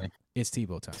Totally. time. It's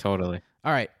Tebow time. Totally.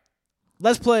 All right.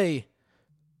 Let's play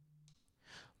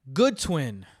Good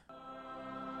Twin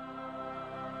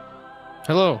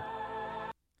Hello.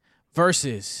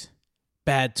 versus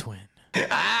Bad Twin.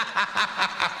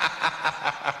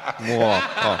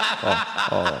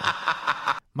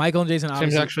 Michael and Jason Tim's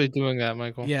obviously actually doing that,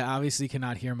 Michael. Yeah, obviously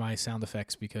cannot hear my sound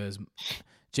effects because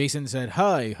Jason said,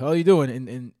 "Hi, how are you doing?"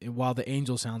 And while the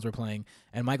angel sounds were playing,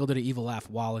 and Michael did an evil laugh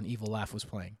while an evil laugh was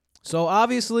playing. So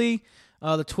obviously,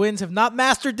 the twins have not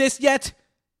mastered this yet.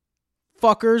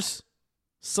 Fuckers,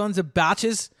 sons of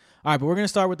batches. All right, but we're gonna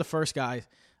start with the first guy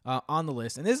on the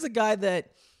list, and this is a guy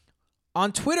that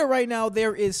on Twitter right now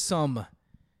there is some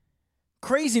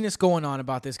craziness going on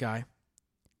about this guy.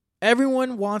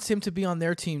 Everyone wants him to be on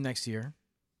their team next year.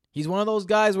 He's one of those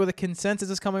guys where the consensus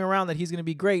is coming around that he's going to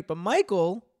be great. But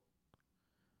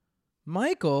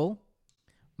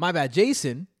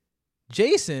Jason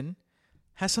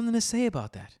has something to say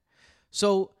about that.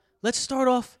 So let's start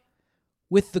off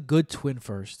with the good twin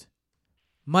first.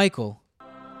 Michael,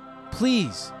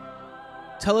 please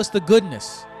tell us the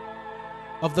goodness.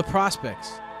 of the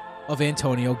prospects of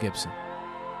Antonio Gibson.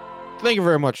 Thank you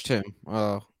very much, Tim.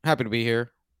 Happy to be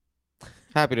here.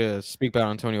 Happy to speak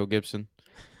about Antonio Gibson.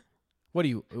 What are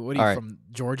you All right. from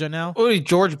Georgia now? What are you,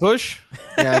 George Bush?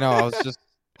 Yeah, I know.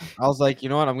 I was like, you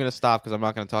know what? I'm gonna stop because I'm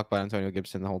not gonna talk about Antonio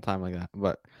Gibson the whole time like that.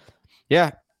 But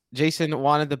yeah, Jason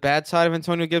wanted the bad side of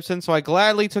Antonio Gibson, so I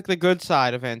gladly took the good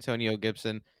side of Antonio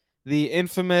Gibson, the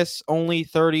infamous only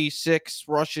 36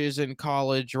 rushes in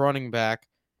college running back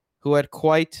who had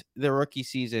quite the rookie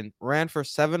season, ran for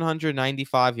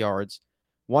 795 yards,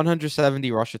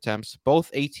 170 rush attempts,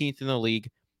 both 18th in the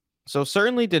league. So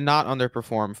certainly did not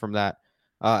underperform from that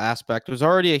aspect. Was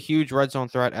already a huge red zone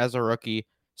threat as a rookie,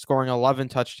 scoring 11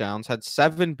 touchdowns, had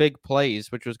 7 big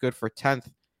plays, which was good for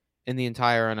 10th in the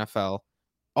entire NFL.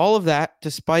 All of that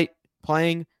despite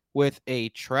playing with a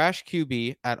trash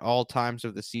QB at all times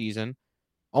of the season,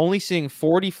 only seeing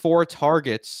 44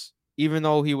 targets, even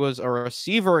though he was a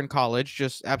receiver in college,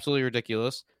 just absolutely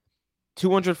ridiculous,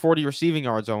 240 receiving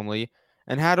yards only,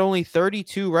 and had only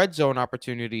 32 red zone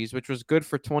opportunities, which was good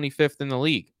for 25th in the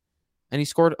league. And he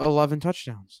scored 11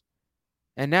 touchdowns.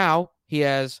 And now he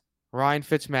has Ryan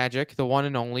Fitzmagic, the one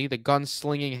and only, the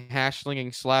gun-slinging,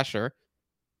 hash-slinging slasher.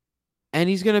 And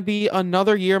he's going to be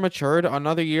another year matured,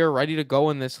 another year ready to go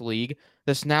in this league.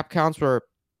 The snap counts were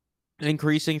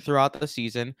increasing throughout the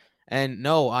season. And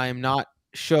no, I am not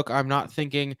shook. I'm not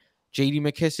thinking J.D.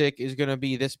 McKissic is going to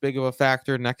be this big of a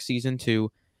factor next season too.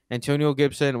 Antonio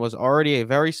Gibson was already a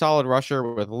very solid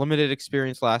rusher with limited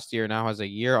experience last year, now has a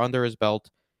year under his belt.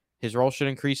 His role should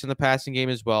increase in the passing game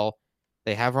as well.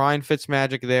 They have Ryan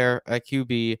Fitzmagic there at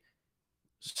QB.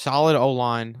 Solid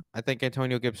O-line. I think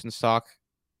Antonio Gibson's stock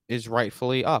is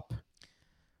rightfully up.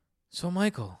 So,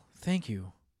 Michael, thank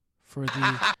you for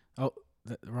the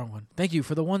the wrong one. Thank you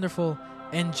for the wonderful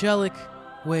angelic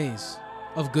ways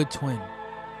of Good Twin.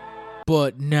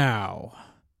 But now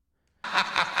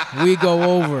we go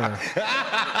over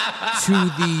to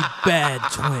the Bad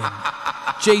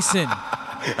Twin. Jason,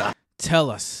 tell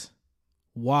us,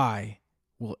 why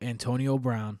will Antonio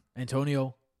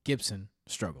Gibson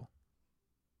struggle?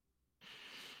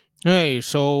 Hey,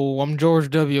 so I'm George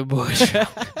W. Bush.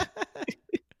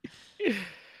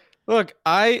 Look,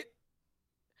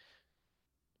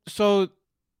 so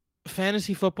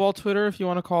fantasy football Twitter, if you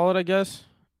want to call it, I guess,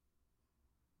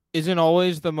 isn't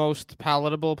always the most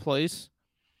palatable place.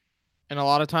 And a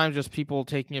lot of times just people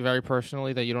taking it very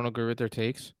personally that you don't agree with their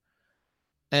takes.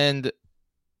 And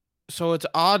so it's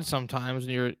odd sometimes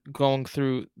when you're going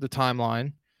through the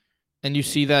timeline and you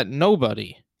see that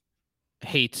nobody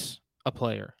hates a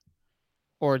player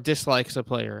or dislikes a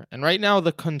player. And right now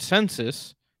the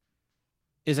consensus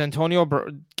is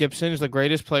Gibson is the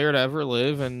greatest player to ever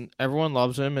live and everyone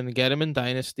loves him and get him in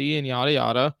Dynasty and yada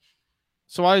yada.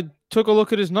 So I took a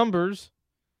look at his numbers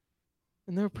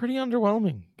and they're pretty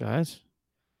underwhelming, guys.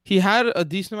 He had a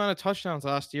decent amount of touchdowns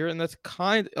last year, and that's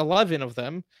 11 of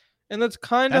them, and that's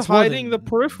kind of hiding the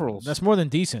peripherals. That's more than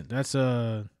decent. That's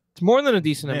it's more than a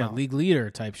decent amount. League leader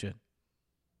type shit.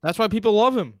 That's why people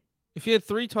love him. If he had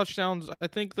 3 touchdowns, I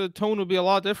think the tone would be a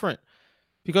lot different.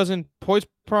 Because in points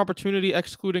per opportunity,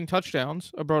 excluding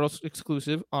touchdowns, a Brodo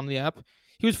exclusive on the app,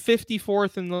 he was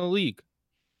 54th in the league.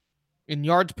 In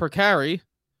yards per carry,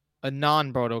 a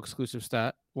non-Brodo exclusive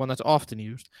stat, one that's often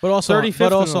used. But also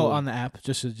on on the app,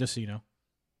 just so you know.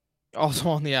 Also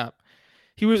on the app.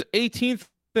 He was 18th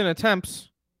in attempts,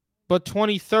 but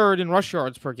 23rd in rush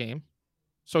yards per game.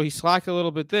 So he slacked a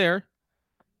little bit there.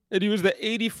 And he was the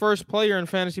 81st player in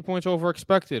fantasy points over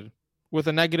expected with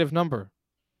a negative number.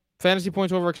 Fantasy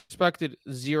points over expected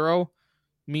 0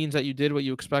 means that you did what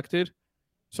you expected.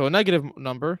 So a negative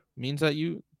number means that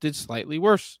you did slightly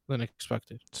worse than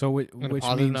expected. So which a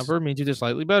positive number means you did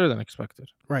slightly better than expected.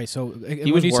 Right. So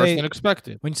he was worse than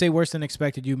expected. When you say worse than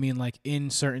expected, you mean like in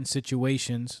certain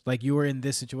situations, like you were in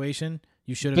this situation,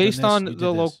 you should have based done this,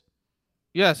 on the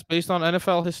Yes, based on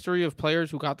NFL history of players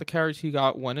who got the carries he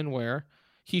got when and where,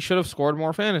 he should have scored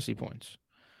more fantasy points.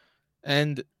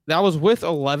 And that was with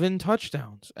 11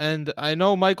 touchdowns. And I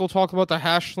know Michael talked about the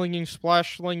hash-slinging,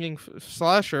 splash-slinging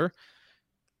slasher.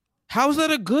 How's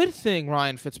that a good thing,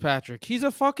 Ryan Fitzpatrick? He's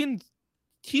going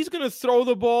to throw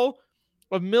the ball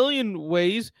a million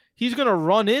ways. He's going to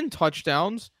run in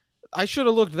touchdowns. I should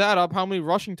have looked that up, how many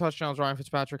rushing touchdowns Ryan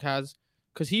Fitzpatrick has,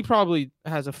 because he probably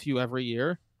has a few every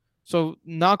year. So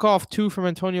knock off 2 from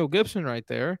Antonio Gibson right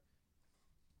there.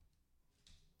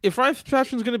 If Ryan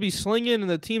Fitzpatrick's going to be slinging and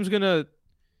the team's going to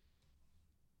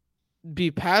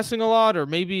be passing a lot, or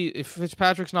maybe if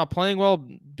Fitzpatrick's not playing well,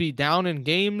 be down in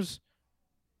games,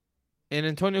 and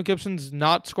Antonio Gibson's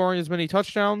not scoring as many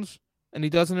touchdowns, and he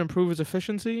doesn't improve his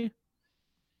efficiency,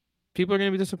 people are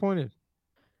going to be disappointed.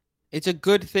 It's a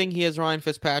good thing he has Ryan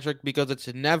Fitzpatrick because it's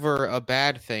never a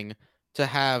bad thing to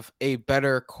have a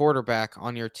better quarterback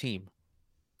on your team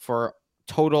for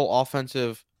total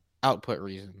offensive output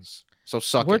reasons. So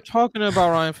suck We're it. talking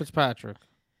about Ryan Fitzpatrick.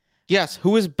 Yes,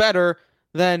 who is better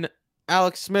than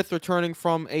Alex Smith returning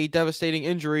from a devastating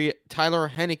injury, Tyler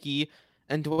Heineke,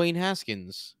 and Dwayne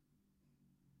Haskins?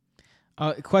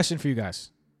 Question for you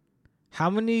guys. How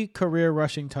many career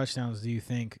rushing touchdowns do you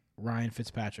think Ryan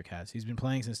Fitzpatrick has? He's been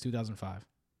playing since 2005.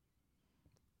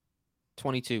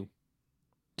 22.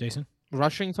 Jason?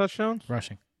 Rushing touchdowns?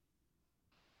 Rushing.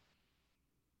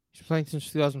 He's playing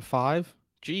since 2005.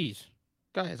 Jeez,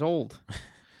 guy is old.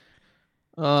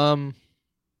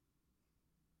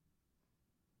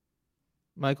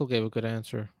 Michael gave a good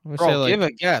answer. I'm gonna say Bro, like give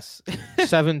a guess.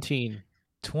 17.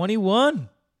 21.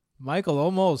 Michael,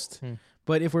 almost.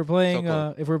 But if we're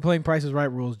playing Price is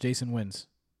Right rules, Jason wins.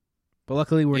 But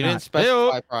luckily we're You not. didn't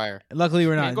specify prior. Luckily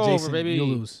we're not. Can't go Jason, over, baby. you'll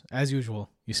lose as usual.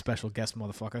 You special guest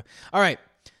motherfucker. All right.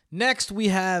 Next we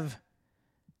have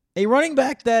a running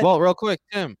back that. Well, real quick,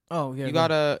 Tim, oh yeah. you go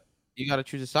ahead. gotta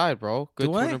choose a side, bro. Good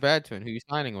Do twin I? or bad twin? Who you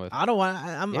signing with? I don't want.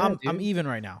 I'm dude. even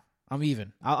right now. I'm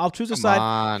even. I'll choose a Come side.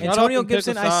 on. Shut up Antonio and pick a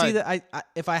Gibson. I see side. that. I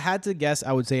if I had to guess,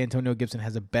 I would say Antonio Gibson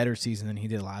has a better season than he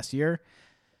did last year,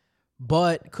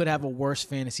 but could have a worse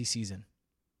fantasy season.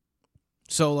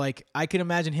 So like I can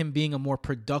imagine him being a more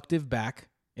productive back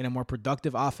in a more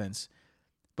productive offense,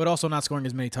 but also not scoring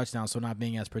as many touchdowns, so not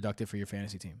being as productive for your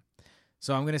fantasy team.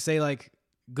 So I'm gonna say like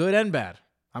good and bad.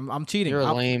 I'm cheating. You're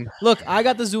I'm- lame. Look, I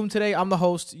got the Zoom today. I'm the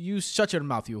host. You shut your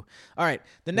mouth, you. All right.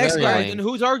 The next Very guy, lame. And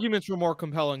whose arguments were more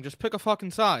compelling? Just pick a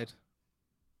fucking side.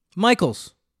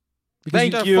 Michael's.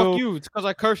 Thank you. you. Fuck you. It's because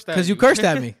I cursed at you. Because you cursed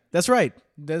at me. That's right.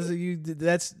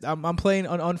 I'm playing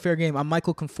an unfair game. I'm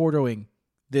Michael Confortoing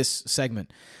this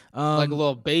segment. Like a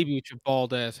little baby with your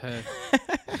bald ass head.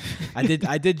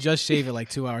 I did just shave it like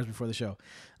 2 hours before the show,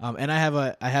 and I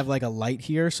have like a light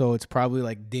here, so it's probably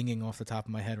like dinging off the top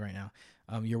of my head right now.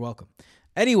 You're welcome.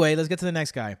 Anyway, let's get to the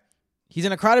next guy. He's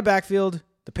in a crowded backfield.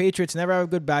 The Patriots never have a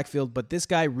good backfield, but this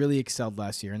guy really excelled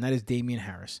last year, and that is Damian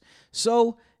Harris.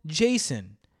 So,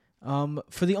 Jason,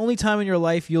 for the only time in your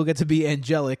life you'll get to be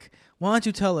angelic, why don't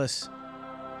you tell us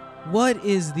what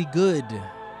is the good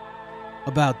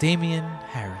about Damian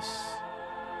Harris?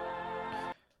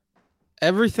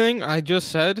 Everything I just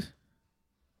said,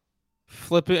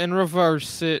 flip it and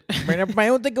reverse it.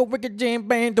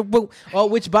 Oh,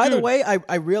 which by the Dude. way,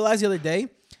 I realized the other day,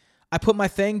 I put my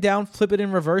thing down, flip it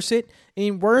and reverse it.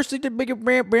 And worse the bigger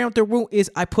the root is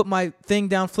I put my thing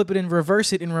down, flip it and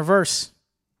reverse it in reverse.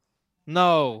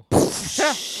 No.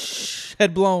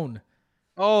 Head blown.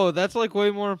 Oh, that's like way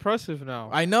more impressive now.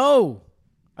 I know.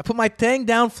 I put my thing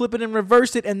down, flip it and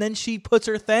reverse it, and then she puts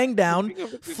her thing down,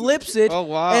 flips it, Oh,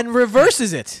 wow. and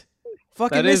reverses it.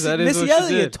 Fucking That is Missy what she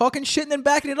Elliott did. talking shit and then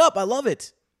backing it up. I love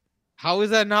it. How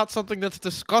is that not something that's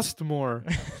discussed more?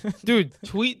 Dude,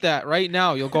 tweet that right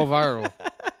now. You'll go viral.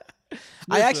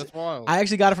 Seriously, that's wild. I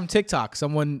actually got it from TikTok.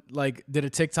 Someone like did a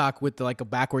TikTok with like a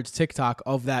backwards TikTok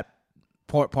of that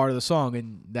part of the song,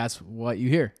 and that's what you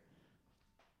hear.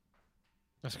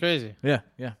 That's crazy. Yeah.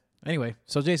 Anyway,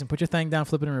 so Jason, put your thing down,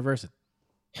 flip it, and reverse it.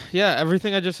 Yeah,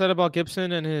 everything I just said about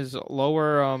Gibson and his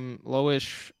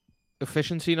lowish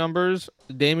efficiency numbers,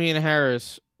 Damian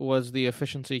Harris was the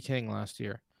efficiency king last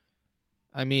year.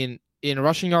 I mean, in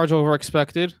rushing yards over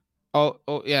expected. Oh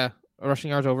yeah, rushing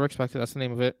yards over expected. That's the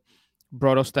name of it.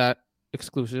 Brotostat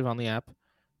exclusive on the app.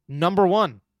 Number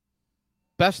 1,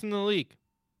 best in the league.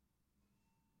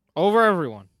 Over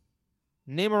everyone.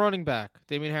 Name a running back.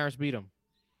 Damian Harris beat him.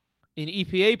 In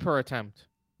EPA per attempt,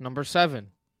 number 7.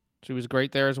 So he was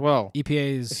great there as well.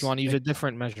 EPA is If you want to use a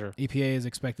different measure. EPA is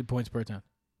expected points per attempt.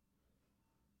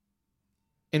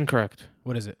 Incorrect.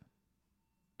 What is it?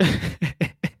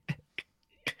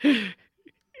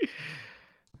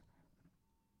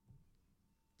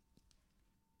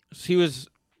 He was,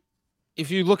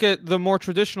 if you look at the more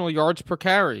traditional yards per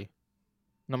carry,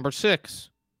 number 6.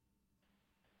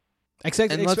 It's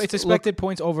And let's expected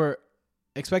points over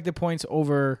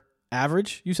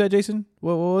average. You said, Jason.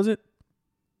 What was it?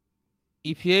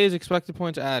 EPA is expected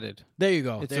points added. There you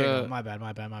go. It's There you go. a- My bad.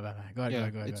 Go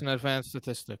ahead. It's an advanced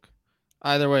statistic.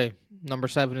 Either way, number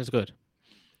 7 is good.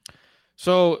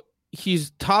 So he's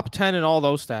top 10 in all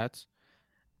those stats.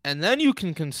 And then you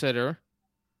can consider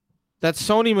that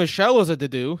Sony Michel is a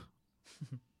Dedu.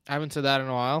 I haven't said that in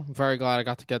a while. I'm very glad I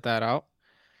got to get that out.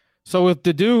 So with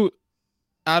Dedu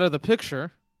out of the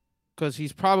picture, because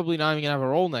he's probably not even going to have a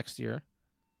role next year,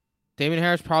 Damian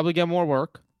Harris probably get more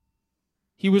work.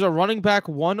 He was a running back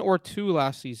 1 or 2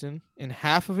 last season in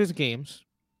half of his games.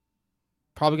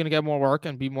 Probably going to get more work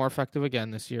and be more effective again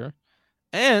this year.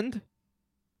 And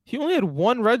he only had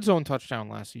 1 red zone touchdown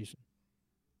last season.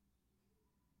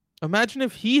 Imagine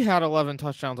if he had 11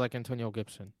 touchdowns like Antonio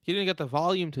Gibson. He didn't get the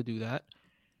volume to do that.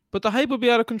 But the hype would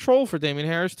be out of control for Damien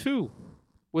Harris, too.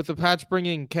 With the Pats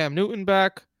bringing Cam Newton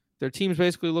back, their team's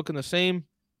basically looking the same.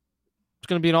 It's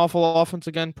going to be an awful offense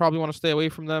again. Probably want to stay away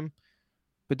from them.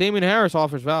 But Damien Harris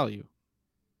offers value.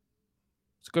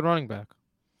 It's a good running back.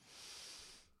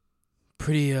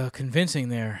 Pretty convincing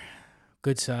there.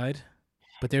 Good side.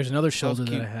 But there's another shoulder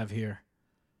that I have here.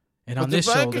 And on this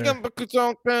shoulder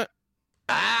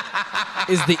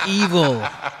is the evil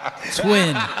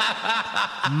twin,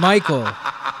 Michael.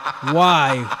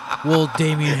 Why will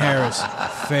Damien Harris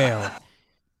fail?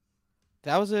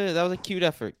 That was a cute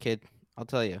effort, kid. I'll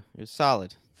tell you. It was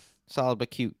solid. Solid but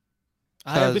cute.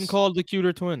 I have been called the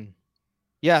cuter twin.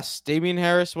 Yes, Damien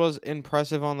Harris was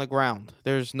impressive on the ground.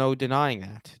 There's no denying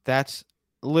that. That's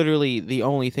literally the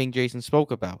only thing Jason spoke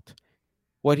about.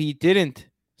 What he didn't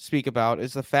speak about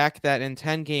is the fact that in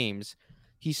 10 games,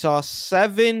 he saw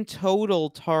 7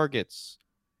 total targets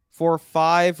for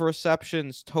 5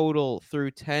 receptions total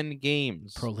through 10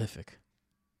 games. Prolific.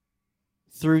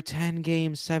 Through 10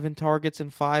 games, 7 targets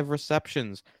and 5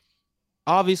 receptions.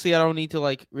 Obviously, I don't need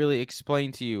to really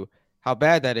explain to you how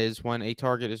bad that is when a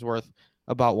target is worth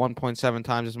about 1.7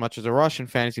 times as much as a rush in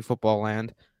fantasy football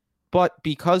land. But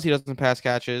because he doesn't catch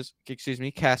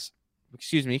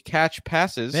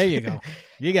passes. There you go.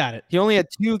 You got it. He only had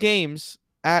 2 games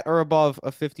at or above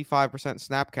a 55%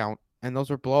 snap count, and those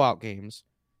were blowout games.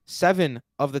 7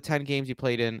 of the 10 games he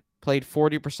played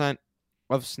 40%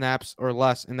 of snaps or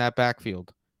less in that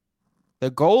backfield.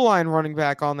 The goal line running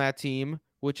back on that team,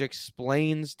 which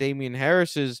explains Damien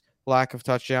Harris's lack of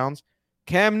touchdowns,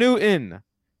 Cam Newton,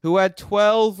 who had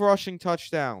 12 rushing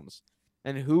touchdowns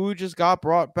and who just got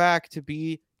brought back to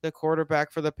be the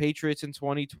quarterback for the Patriots in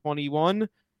 2021,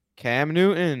 Cam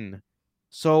Newton.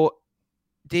 So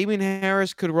Damien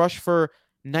Harris could rush for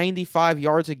 95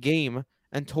 yards a game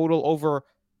and total over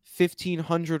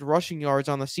 1,500 rushing yards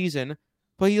on the season,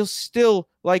 but he'll still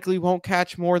likely won't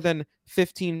catch more than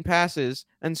 15 passes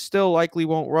and still likely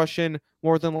won't rush in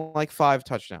more than 5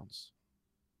 touchdowns.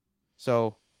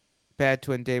 So bad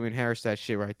twin Damien Harris, that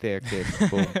shit right there, kid.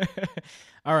 Boom.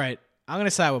 All right. I'm going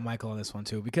to side with Michael on this one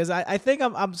too, because I think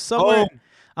I'm somewhere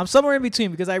I'm somewhere in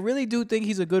between, because I really do think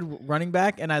he's a good running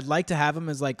back, and I'd like to have him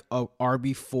as like a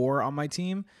RB4 on my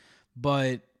team.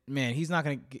 But man, he's not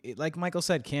going to, like Michael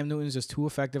said, Cam Newton's just too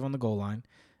effective on the goal line.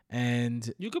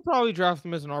 And you could probably draft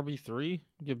him as an RB3,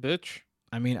 you bitch.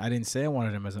 I mean, I didn't say I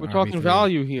wanted him as an RB3. We're talking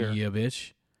value here. Yeah,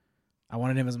 bitch. I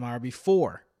wanted him as my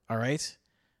RB4, all right?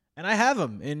 And I have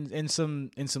him in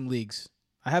some leagues.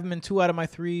 I have him in 2 out of my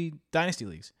 3 dynasty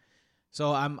leagues.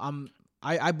 So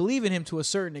I believe in him to a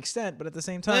certain extent, but at the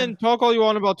same time, And talk all you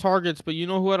want about targets, but you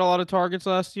know who had a lot of targets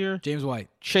last year? James White.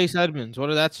 Chase Edmonds. What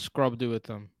did that scrub do with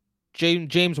them?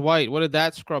 James White. What did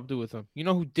that scrub do with them? You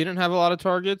know who didn't have a lot of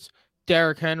targets?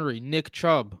 Derrick Henry, Nick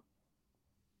Chubb.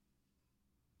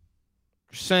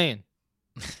 Just saying.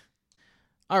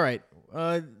 All right,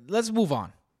 let's move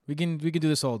on. We can do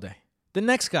this all day. The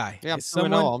next guy Yeah, I'm is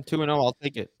 2-0. I'm 2-0. I'll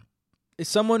take it. Is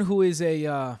someone who is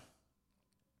a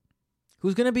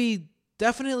who's going to be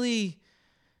definitely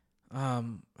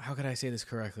how could I say this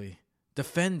correctly?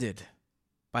 Defended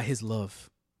by his love.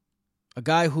 A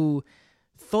guy who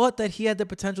thought that he had the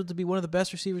potential to be one of the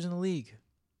best receivers in the league.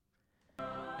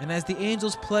 And as the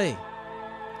Angels play,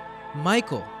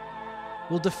 Michael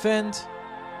will defend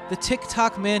the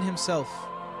TikTok man himself,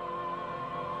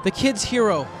 the kid's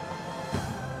hero,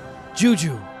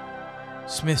 Juju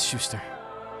Smith-Schuster.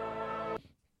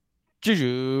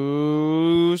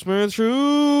 Juju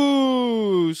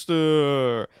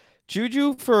Smith-Schuster.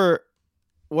 Juju, for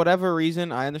whatever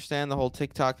reason, I understand the whole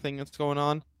TikTok thing that's going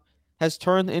on, has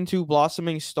turned into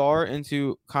blossoming star,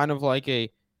 into kind of like a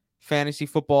fantasy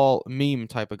football meme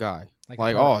type of guy.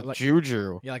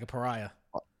 Juju. Yeah, like a pariah.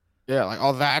 Yeah,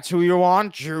 like, that's who you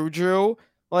want, Juju.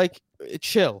 Like,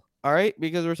 chill, all right?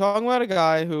 Because we're talking about a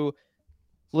guy who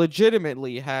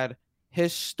legitimately had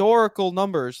historical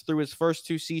numbers through his first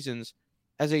 2 seasons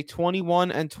as a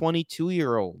 21 and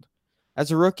 22-year-old.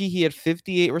 As a rookie, he had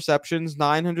 58 receptions,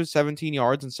 917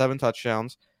 yards, and 7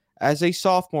 touchdowns. As a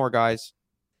sophomore, guys,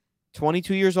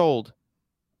 22 years old,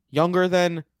 younger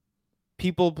than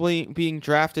people being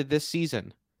drafted this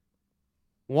season,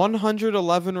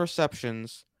 111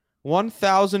 receptions,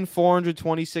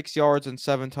 1,426 yards, and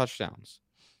 7 touchdowns.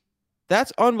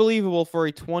 That's unbelievable for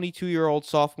a 22-year-old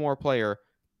sophomore player.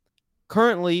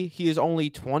 Currently, he is only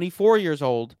 24 years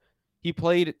old. He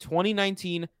played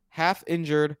 2019 half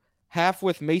injured, half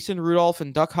with Mason Rudolph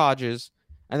and Duck Hodges,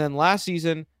 and then last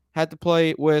season had to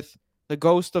play with the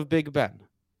ghost of Big Ben.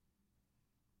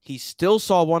 He still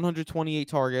saw 128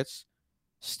 targets,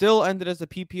 still ended as a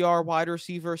PPR wide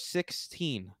receiver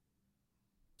 16.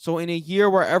 So in a year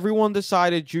where everyone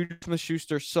decided Juju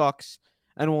Smith-Schuster sucks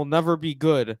and will never be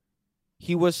good,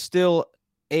 he was still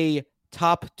a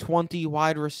top 20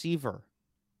 wide receiver.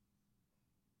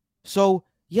 So,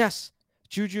 yes,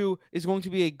 Juju is going to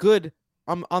be a good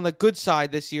on the good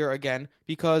side this year again,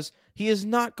 because he is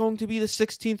not going to be the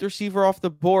 16th receiver off the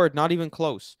board, not even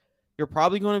close. You're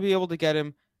probably going to be able to get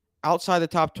him outside the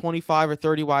top 25 or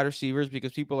 30 wide receivers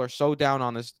because people are so down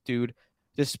on this dude,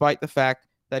 despite the fact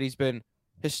that he's been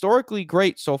historically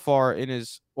great so far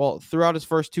throughout his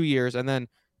first 2 years, and then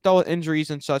dealt with injuries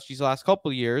and such these last couple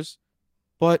of years.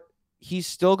 But he's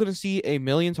still going to see 1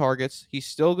 million targets. He's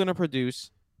still going to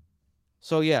produce.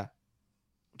 So, yeah,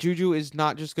 Juju is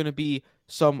not just going to be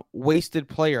some wasted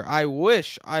player. I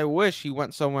wish he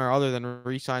went somewhere other than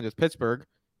re-signed with Pittsburgh.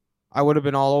 I would have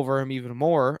been all over him even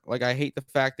more. Like, I hate the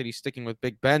fact that he's sticking with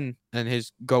Big Ben and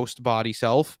his ghost body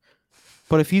self.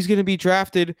 But if he's going to be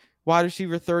drafted wide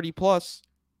receiver 30 plus,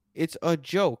 it's a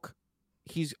joke.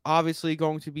 He's obviously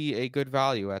going to be a good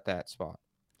value at that spot.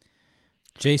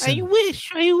 Jason. I wish.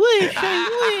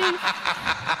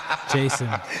 Jason.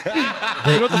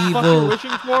 You know what the fuck you're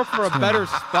wishing for a better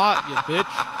spot, you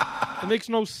bitch. It makes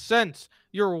no sense.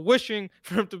 You're wishing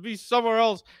for him to be somewhere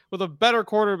else with a better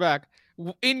quarterback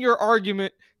in your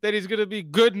argument that he's going to be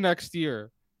good next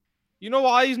year. You know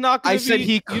why he's not going to be? I said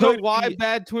he could. You know why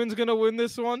Bad Twin's going to win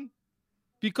this one?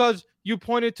 Because you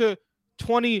pointed to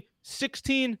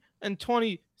 2016 and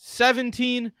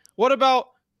 2017. What about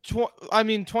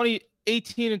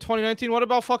 2018 and 2019? What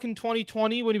about fucking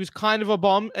 2020 when he was kind of a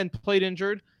bum and played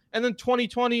injured? And then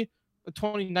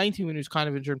 2019 when he was kind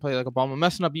of injured and played like a bum. I'm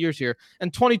messing up years here.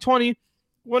 And 2020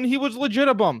 when he was legit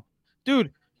a bum.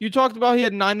 Dude, you talked about he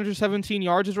had 917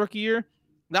 yards his rookie year.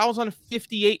 That was on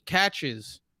 58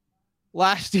 catches.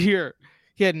 Last year,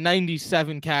 he had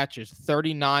 97 catches,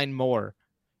 39 more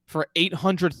for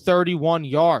 831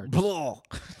 yards.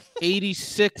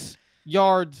 86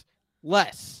 yards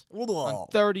less on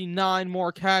 39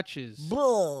 more catches.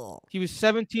 He was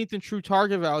 17th in true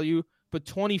target value, but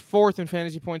 24th in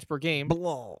fantasy points per game.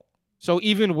 So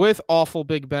even with awful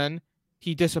Big Ben,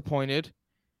 he disappointed.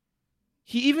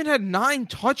 He even had 9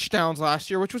 touchdowns last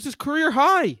year, which was his career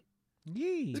high.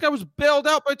 This guy was bailed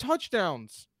out by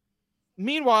touchdowns.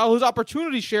 Meanwhile, his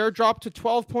opportunity share dropped to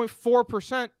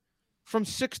 12.4% from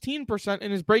 16%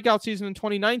 in his breakout season in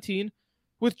 2019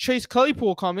 with Chase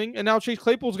Claypool coming, and now Chase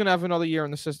Claypool's going to have another year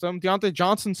in the system. Deontay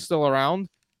Johnson's still around.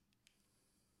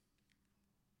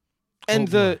 And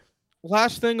the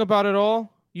last thing about it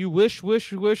all, you wish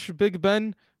Big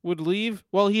Ben would leave.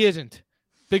 Well, he isn't.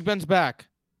 Big Ben's back,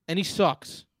 and he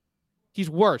sucks. He's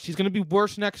worse. He's going to be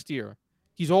worse next year.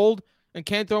 He's old and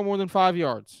can't throw more than 5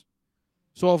 yards.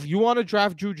 So if you want to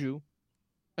draft Juju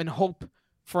and hope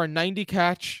for a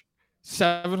 90-catch,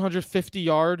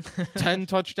 750-yard,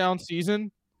 10-touchdown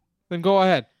season, then go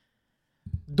ahead.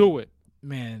 Do it.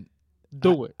 Man.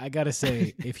 Do it. I got to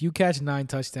say, if you catch 9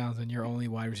 touchdowns and you're only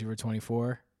wide receiver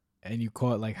 24 and you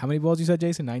caught, like, how many balls you said,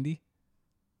 Jason? 90?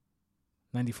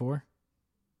 94?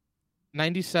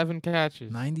 97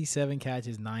 catches. 97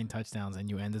 catches, 9 touchdowns, and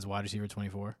you end as wide receiver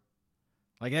 24?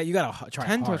 Like, you got to try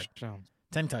 10 hard. touchdowns.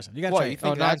 10 touchdowns. You got to What, try. you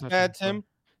think that's bad, Tim?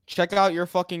 Check out your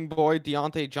fucking boy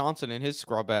Deontay Johnson and his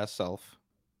scrub-ass self.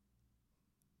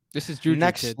 This is Juju,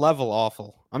 next kid. level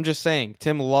awful. I'm just saying,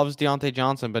 Tim loves Deontay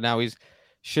Johnson, but now he's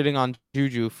shitting on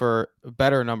Juju for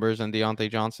better numbers than Deontay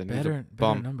Johnson. Better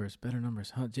numbers.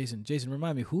 Huh, Jason,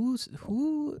 remind me, who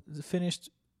finished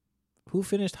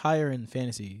higher in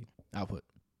fantasy output?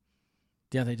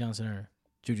 Deontay Johnson or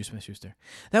Juju Smith-Schuster?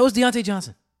 That was Deontay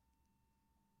Johnson.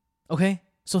 Okay?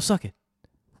 So suck it.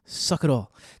 Suck it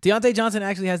all. Deontay Johnson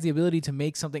actually has the ability to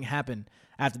make something happen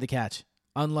after the catch,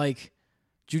 unlike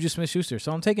Juju Smith-Schuster.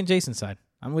 So I'm taking Jason's side.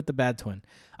 I'm with the bad twin.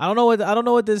 I don't know what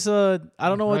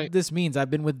this means. I've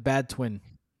been with bad twin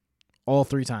all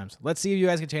 3 times. Let's see if you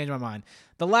guys can change my mind.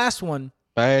 The last one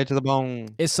bad to the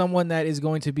bone is someone that is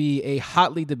going to be a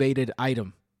hotly debated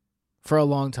item for a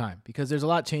long time because there's a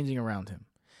lot changing around him.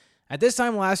 At this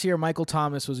time last year, Michael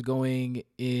Thomas was going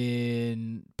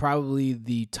in probably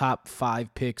the top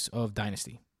 5 picks of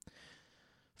Dynasty.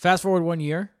 Fast forward 1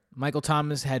 year, Michael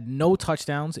Thomas had no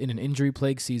touchdowns in an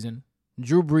injury-plagued season.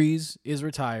 Drew Brees is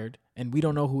retired, and we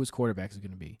don't know who his quarterback is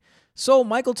going to be. So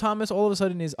Michael Thomas all of a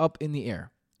sudden is up in the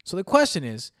air. So the question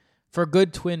is, for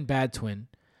good twin, bad twin,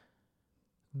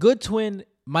 good twin,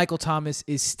 Michael Thomas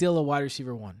is still a wide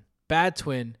receiver 1. Bad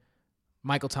twin,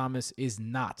 Michael Thomas is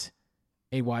not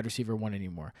a wide receiver 1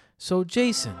 anymore. So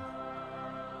Jason,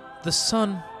 the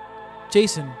son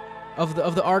Jason of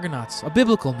the Argonauts, a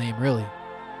biblical name, really.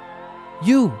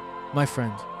 You, my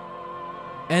friend,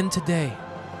 end today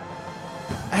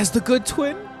as the good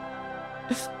twin.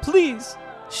 Please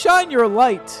shine your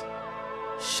light.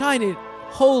 Shine it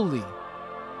holy.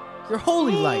 Your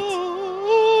holy light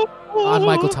on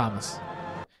Michael Thomas.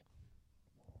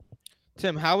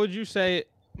 Tim, how would you say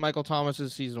Michael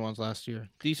Thomas's season was last year?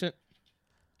 Decent?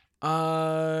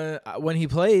 When he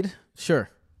played, sure.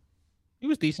 He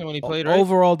was decent when he played, right?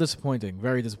 Overall disappointing.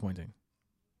 Very disappointing.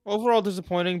 Overall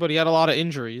disappointing, but he had a lot of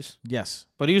injuries. Yes.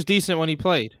 But he was decent when he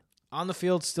played. On the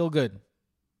field, still good.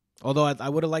 Although I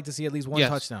would have liked to see at least one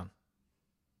touchdown.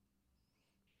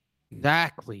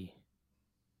 Exactly.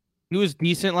 He was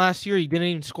decent last year. He didn't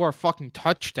even score a fucking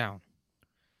touchdown.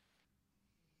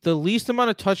 The least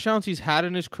amount of touchdowns he's had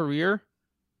in his career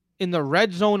in the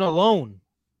red zone alone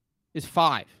is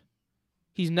 5.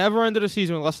 He's never ended a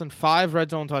season with less than 5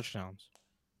 red zone touchdowns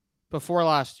before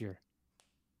last year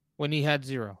when he had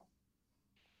 0.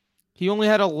 He only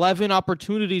had 11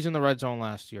 opportunities in the red zone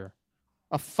last year.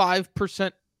 A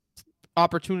 5%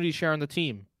 opportunity share on the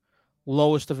team.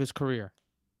 Lowest of his career.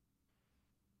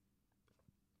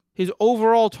 His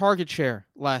overall target share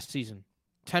last season,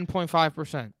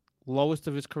 10.5%. Lowest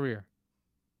of his career.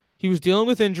 He was dealing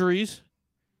with injuries.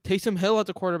 Taysom Hill at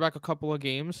the quarterback a couple of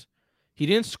games. He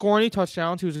didn't score any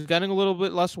touchdowns. He was getting a little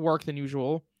bit less work than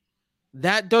usual.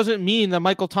 That doesn't mean that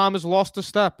Michael Thomas lost a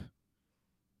step.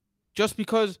 Just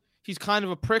because he's kind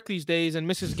of a prick these days and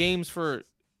misses games for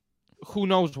who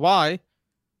knows why,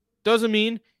 doesn't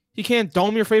mean he can't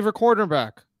dome your favorite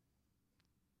quarterback.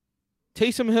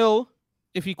 Taysom Hill,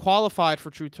 if he qualified for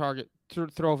true target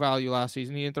throw value last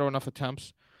season, he didn't throw enough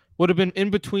attempts, would have been in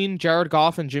between Jared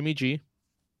Goff and Jimmy G.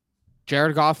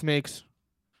 Jared Goff makes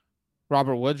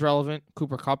Robert Woods relevant,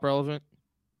 Cooper Kupp relevant.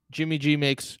 Jimmy G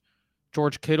makes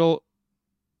George Kittle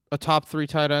a top 3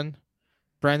 tight end.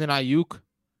 Brandon Ayuk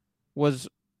was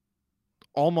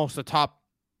almost a top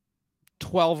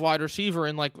 12 wide receiver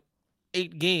in like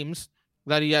 8 games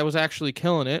that he was actually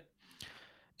killing it.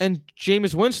 And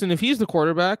Jameis Winston, if he's the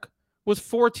quarterback, was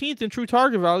 14th in true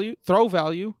target value, throw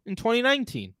value in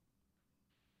 2019.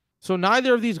 So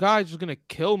neither of these guys is going to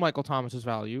kill Michael Thomas's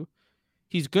value.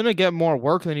 He's going to get more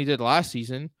work than he did last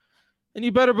season. And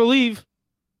you better believe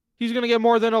he's going to get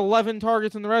more than 11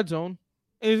 targets in the red zone.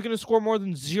 And he's going to score more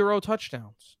than 0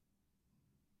 touchdowns.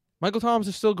 Michael Thomas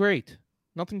is still great.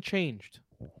 Nothing changed.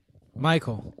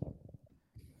 Michael,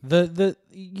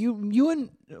 you and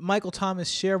Michael Thomas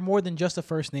share more than just a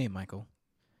first name, Michael.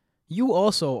 You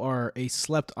also are a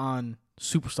slept-on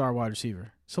superstar wide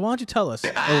receiver. So why don't you tell us,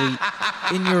 Elite,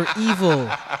 in your evil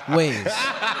ways,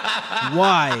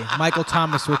 why Michael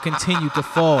Thomas will continue to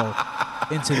fall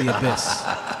into the abyss?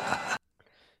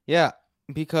 Yeah,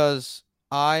 because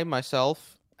I,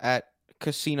 myself, at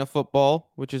Casino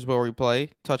Football, which is where we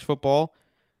play, touch football,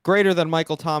 greater than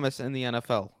Michael Thomas in the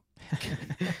NFL.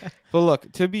 But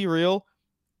look, to be real,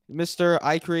 Mr.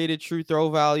 I created true throw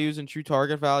values and true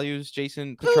target values,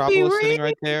 Jason Petropoulos sitting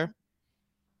right there.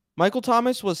 Michael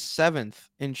Thomas was 7th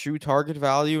in true target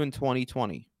value in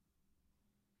 2020.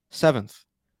 7th.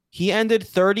 He ended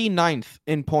 39th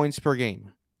in points per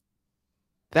game.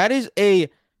 That is a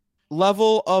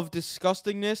level of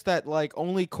disgustingness that like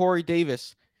only Corey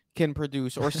Davis can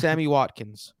produce or Sammy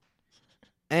Watkins.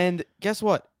 And guess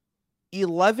what?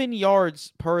 11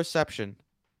 yards per reception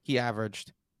he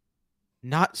averaged.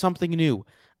 Not something new.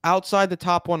 Outside the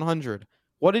top 100.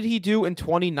 What did he do in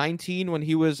 2019 when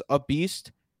he was a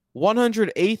beast?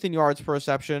 108th in yards per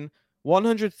reception,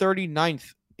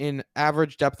 139th in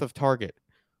average depth of target.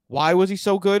 Why was he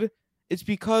so good? It's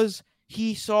because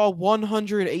he saw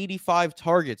 185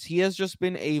 targets. He has just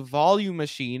been a volume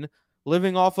machine,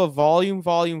 living off of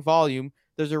volume.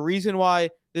 There's a reason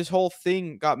why this whole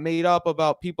thing got made up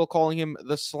about people calling him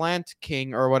the slant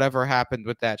king or whatever happened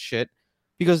with that shit.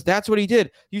 Because that's what he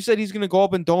did. You said he's going to go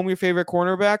up and dome your favorite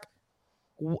cornerback.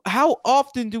 How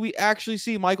often do we actually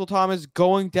see Michael Thomas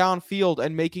going downfield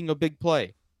and making a big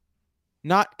play?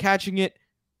 Not catching it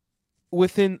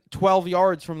within 12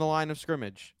 yards from the line of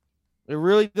scrimmage. It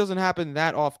really doesn't happen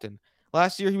that often.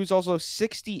 Last year, he was also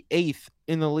 68th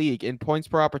in the league in points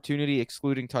per opportunity,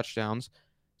 excluding touchdowns.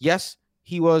 Yes,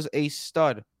 he was a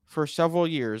stud for several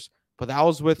years, but that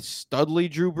was with studly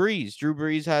Drew Brees. Drew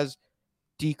Brees has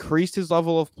decreased his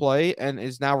level of play and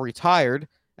is now retired.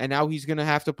 And now he's going to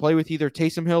have to play with either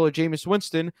Taysom Hill or Jameis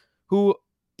Winston, who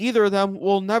either of them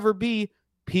will never be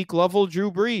peak level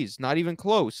Drew Brees, not even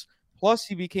close. Plus,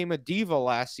 he became a diva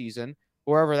last season,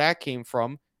 wherever that came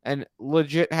from, and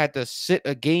legit had to sit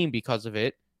a game because of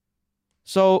it.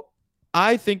 So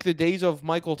I think the days of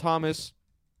Michael Thomas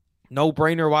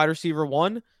no-brainer wide receiver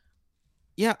 1,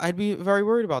 yeah, I'd be very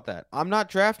worried about that. I'm not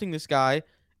drafting this guy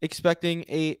expecting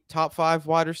a top 5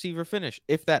 wide receiver finish.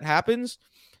 If that happens,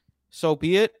 so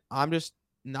be it. I'm just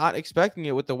not expecting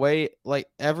it with the way, like,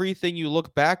 everything you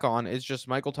look back on is just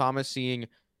Michael Thomas seeing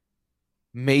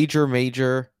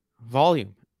major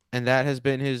volume. And that has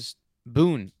been his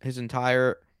boon his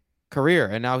entire career.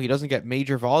 And now he doesn't get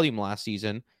major volume last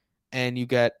season, and you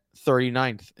get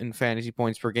 39th in fantasy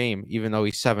points per game, even though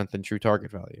he's 7th in true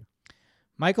target value.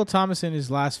 Michael Thomas in his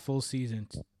last full season,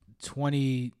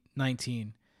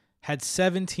 2019, had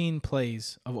 17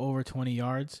 plays of over 20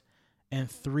 yards and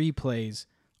 3 plays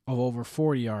of over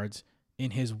 40 yards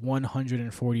in his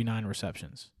 149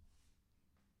 receptions.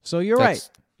 So you're right.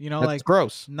 You know, That's like,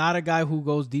 gross. not a guy who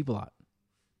goes deep a lot.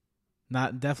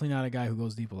 Definitely not a guy who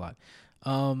goes deep a lot.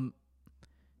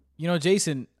 You know,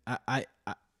 Jason,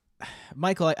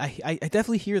 Michael, I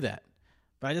definitely hear that,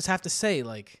 but I just have to say,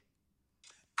 like,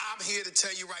 I'm here to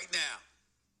tell you right now,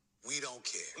 we don't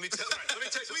care. Let me tell you,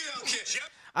 we don't care.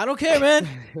 I don't care, man.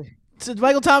 So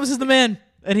Michael Thomas is the man,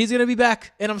 and he's gonna be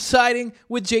back. And I'm siding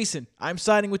with Jason. I'm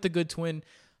siding with the good twin.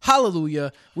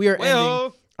 Hallelujah. We are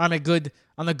ending on a good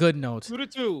note.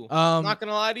 2-2. I'm not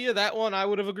gonna lie to you, that one I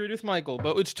would have agreed with Michael,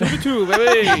 but it's 2-2,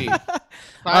 baby. All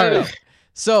right.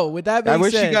 So with that being I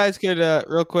wish said, you guys could,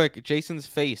 real quick, Jason's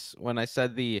face when I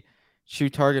said the true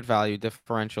target value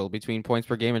differential between points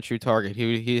per game and true target.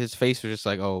 His face was just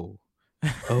like, oh.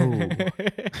 I'm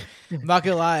not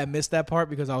gonna lie, I missed that part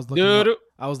because I was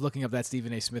looking up that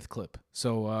Stephen A. Smith clip.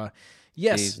 So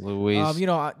yes, Jeez Louise. you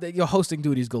know, your hosting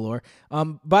duties galore.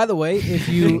 By the way,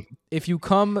 if you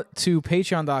come to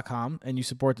patreon.com and you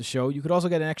support the show, you could also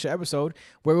get an extra episode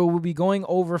where we will be going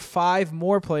over 5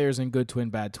 more players in Good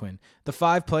Twin, Bad Twin. The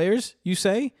 5 players, you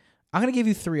say? I'm going to give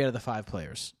you 3 out of the 5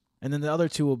 players. And then the other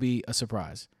 2 will be a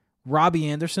surprise. Robbie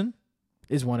Anderson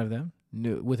is one of them,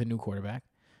 with a new quarterback.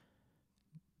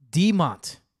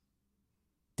 Demont,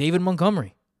 David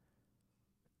Montgomery.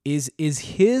 Is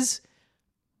his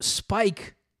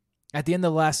spike at the end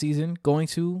of last season going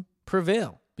to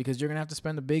prevail? Because you're going to have to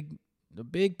spend a big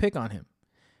pick on him.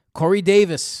 Corey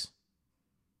Davis,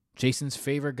 Jason's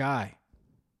favorite guy.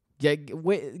 Yeah,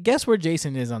 guess where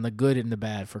Jason is on the good and the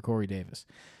bad for Corey Davis.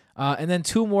 And then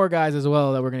 2 more guys as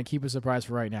well that we're going to keep a surprise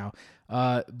for right now.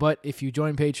 But if you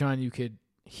join Patreon, you could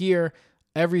hear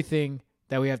everything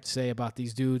that we have to say about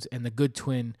these dudes, and the good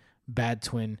twin, bad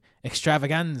twin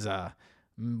extravaganza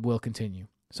will continue.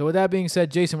 So with that being said,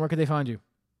 Jason, where can they find you?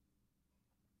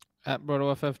 At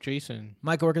BrotoFF Jason.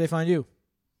 Michael, where can they find you?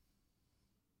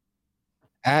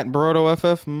 At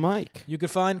BrotoFF Mike. You can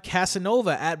find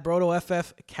Casanova at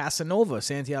BrotoFF Casanova.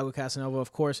 Santiago Casanova,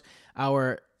 of course,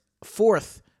 our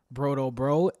 4th Broto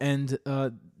bro, and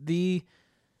the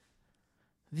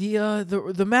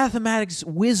mathematics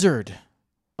wizard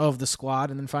of the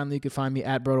squad. And then finally, you can find me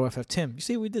at BrotoFF Tim. You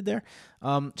see what we did there?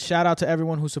 Shout out to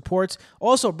everyone who supports.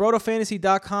 Also,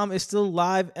 BrotoFantasy.com is still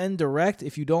live and direct.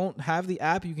 If you don't have the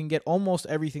app, you can get almost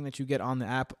everything that you get on the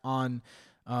app on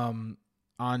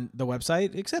the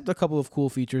website, except a couple of cool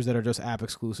features that are just app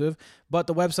exclusive. But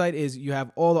the website is, you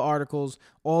have all the articles,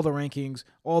 all the rankings,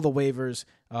 all the waivers,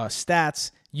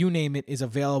 stats, you name it, is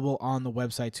available on the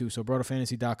website too. So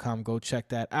BrotoFantasy.com, go check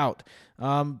that out.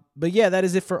 But yeah, that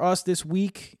is it for us this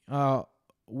week.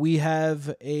 We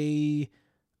have a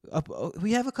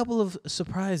couple of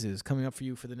surprises coming up for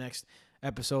you for the next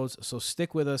episodes. So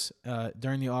stick with us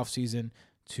during the off season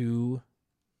to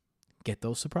get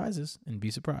those surprises and be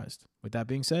surprised. With that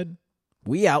being said,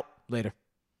 we out. Later.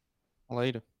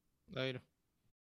 Later. Later.